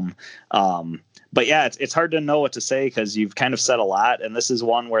film. But yeah, it's hard to know what to say because you've kind of said a lot, and this is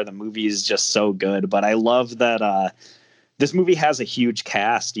one where the movie is just so good. But I love that this movie has a huge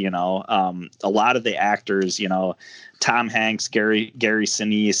cast. A lot of the actors, Tom Hanks, Gary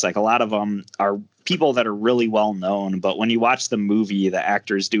Sinise, like a lot of them are people that are really well known. But when you watch the movie, the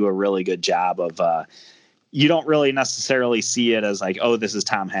actors do a really good job of. You don't really necessarily see it as like, oh, this is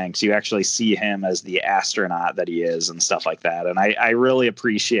Tom Hanks. You actually see him as the astronaut that he is and stuff like that. And I really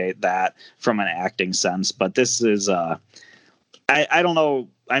appreciate that from an acting sense. But this is, I don't know.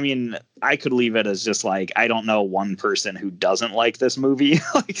 I mean, I could leave it as just like, I don't know one person who doesn't like this movie.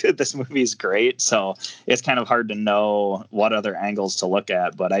 Like this movie is great. So it's kind of hard to know what other angles to look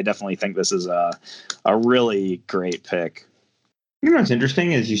at. But I definitely think this is a really great pick. What's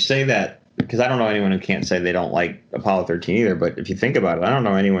interesting is you say that, because I don't know anyone who can't say they don't like Apollo 13 either. But if you think about it, I don't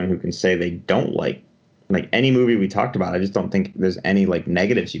know anyone who can say they don't like any movie we talked about. I just don't think there's any like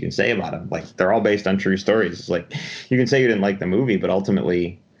negatives you can say about them. Like they're all based on true stories. It's like you can say you didn't like the movie, but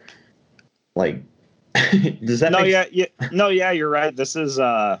ultimately, like, does that? Yeah, you're right. This is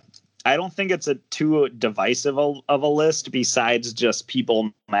I don't think it's too divisive of a list. Besides just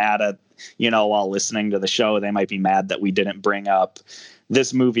people mad at while listening to the show, they might be mad that we didn't bring up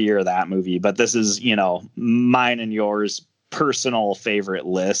this movie or that movie, but this is, mine and yours personal favorite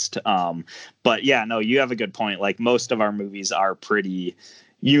list. But yeah, no, you have a good point. Like most of our movies are pretty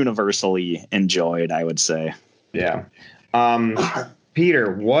universally enjoyed, I would say. Yeah.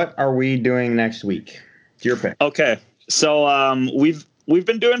 Peter, what are we doing next week? It's your pick. Okay. So, we've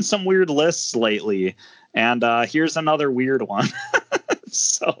been doing some weird lists lately, and here's another weird one.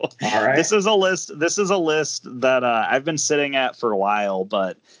 So all right. This is a list that I've been sitting at for a while,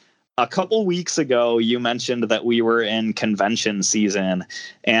 but a couple weeks ago, you mentioned that we were in convention season,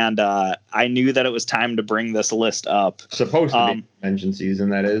 and I knew that it was time to bring this list up. Supposed to be convention season,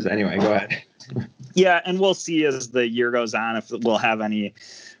 that is. Anyway, go ahead. Yeah, and we'll see as the year goes on if we'll have any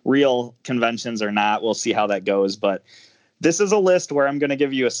real conventions or not. We'll see how that goes. But this is a list where I'm going to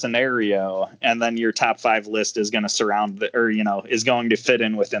give you a scenario, and then your top 5 list is going to is going to fit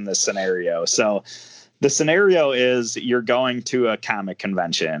in within this scenario. So the scenario is you're going to a comic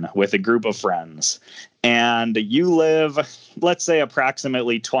convention with a group of friends, and you live, let's say,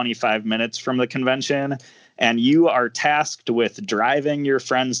 approximately 25 minutes from the convention, and you are tasked with driving your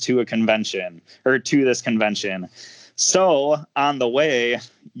friends to a convention or to this convention. So on the way,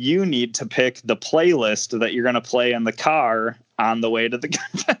 you need to pick the playlist that you're going to play in the car on the way to the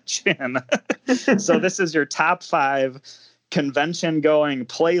convention. So this is your top 5 convention going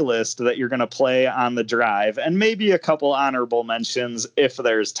playlist that you're going to play on the drive, and maybe a couple honorable mentions if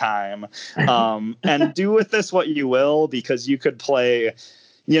there's time. And do with this what you will, because you could play,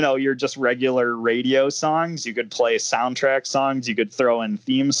 your just regular radio songs. You could play soundtrack songs. You could throw in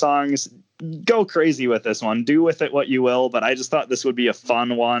theme songs. Go crazy with this one. Do with it what you will, but I just thought this would be a fun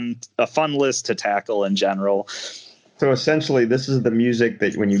list to tackle in general. So essentially, this is the music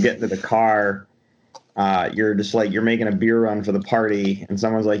that when you get into the car, you're just like, you're making a beer run for the party, and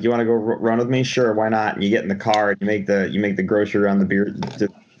someone's like, "You want to go run with me?" Sure, why not? And you get in the car and you make the grocery run, the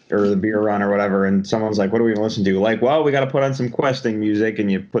beer run or whatever, and someone's like, "What do we even listen to?" Like, well, we got to put on some questing music,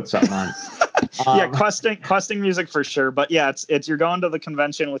 and you put something on. Yeah, questing music for sure. But yeah, it's you're going to the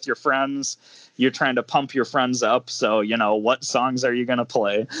convention with your friends. You're trying to pump your friends up. So, what songs are you going to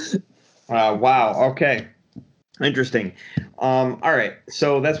play? Wow. Okay. Interesting. All right.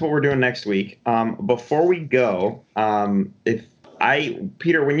 So that's what we're doing next week. Before we go,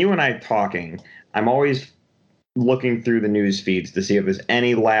 Peter, when you and I are talking, I'm always looking through the news feeds to see if there's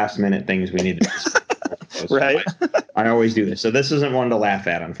any last minute things we need to discuss. Right. I always do this. So this isn't one to laugh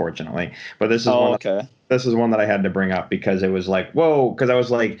at, unfortunately, but this is this is one that I had to bring up because it was like, whoa, because I was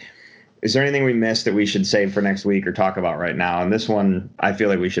like, is there anything we missed that we should save for next week or talk about right now? And this one I feel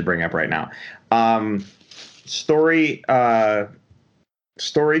like we should bring up right now. Story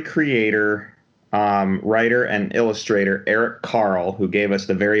creator, writer and illustrator Eric Carle, who gave us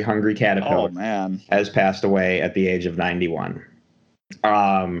The Very Hungry Caterpillar, has passed away at the age of 91.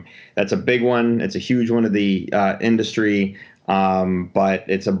 That's a big one. It's a huge one of the industry, but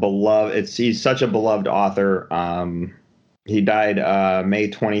he's such a beloved author. He died May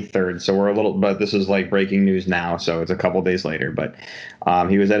 23rd, so but this is like breaking news now, so it's a couple days later. But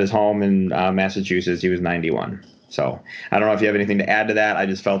he was at his home in Massachusetts. He was 91. So I don't know if you have anything to add to that. I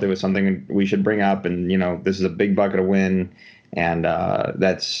just felt it was something we should bring up, and this is a big bucket of win, and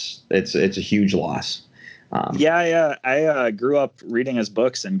it's a huge loss. I grew up reading his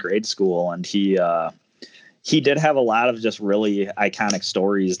books in grade school, and he did have a lot of just really iconic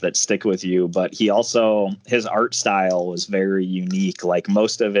stories that stick with you, but his art style was very unique. Like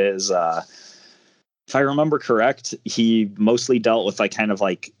most of his, if I remember correct, he mostly dealt with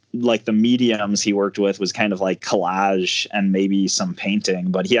like the mediums he worked with was kind of like collage and maybe some painting,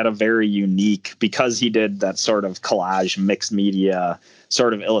 but he had a very unique, because he did that sort of collage mixed media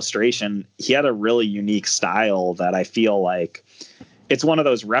sort of illustration, he had a really unique style that I feel like it's one of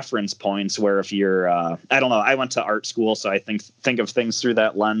those reference points where if you're, I don't know, I went to art school, so I think of things through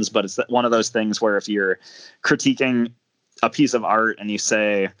that lens, but it's one of those things where if you're critiquing a piece of art and you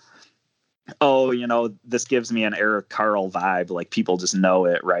say, oh, this gives me an Eric Carle vibe, like people just know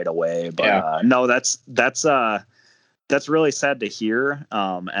it right away. But no, that's really sad to hear.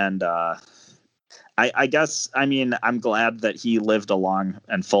 I guess, I'm glad that he lived a long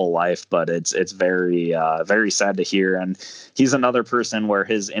and full life, but it's very, very sad to hear. And he's another person where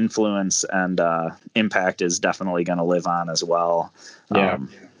his influence and impact is definitely going to live on as well. Yeah,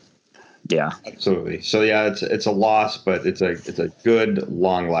 absolutely. So yeah, it's a loss, but it's a good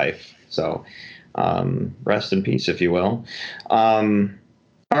long life. So rest in peace, if you will. All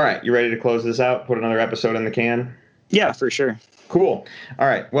right, you ready to close this out? Put another episode in the can? Yeah, for sure. Cool. All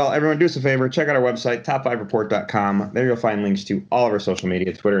right. Well, everyone, do us a favor. Check out our website, top5report.com. There you'll find links to all of our social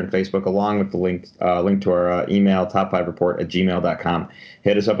media, Twitter and Facebook, along with the link to our email, top5report@gmail.com.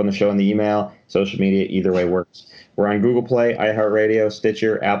 Hit us up on the show in the email. Social media, either way works. We're on Google Play, iHeartRadio,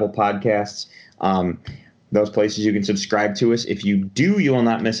 Stitcher, Apple Podcasts. Those places you can subscribe to us. If you do, you will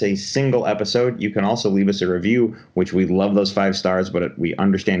not miss a single episode. You can also leave us a review, which we love those 5 stars, but we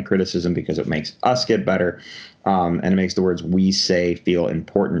understand criticism because it makes us get better. And it makes the words we say feel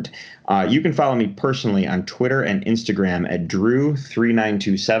important. You can follow me personally on Twitter and Instagram at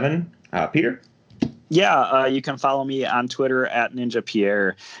Drew3927. Peter? Yeah, you can follow me on Twitter at Ninja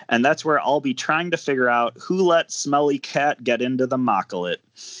Pierre, and that's where I'll be trying to figure out who let Smelly Cat get into the Mockolet.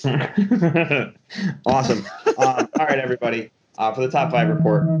 Awesome. All right, everybody. For the Top 5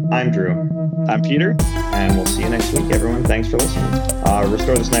 report, I'm Drew. I'm Peter. And we'll see you next week, everyone. Thanks for listening.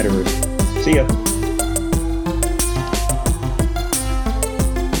 Restore the Snyderverse. See ya.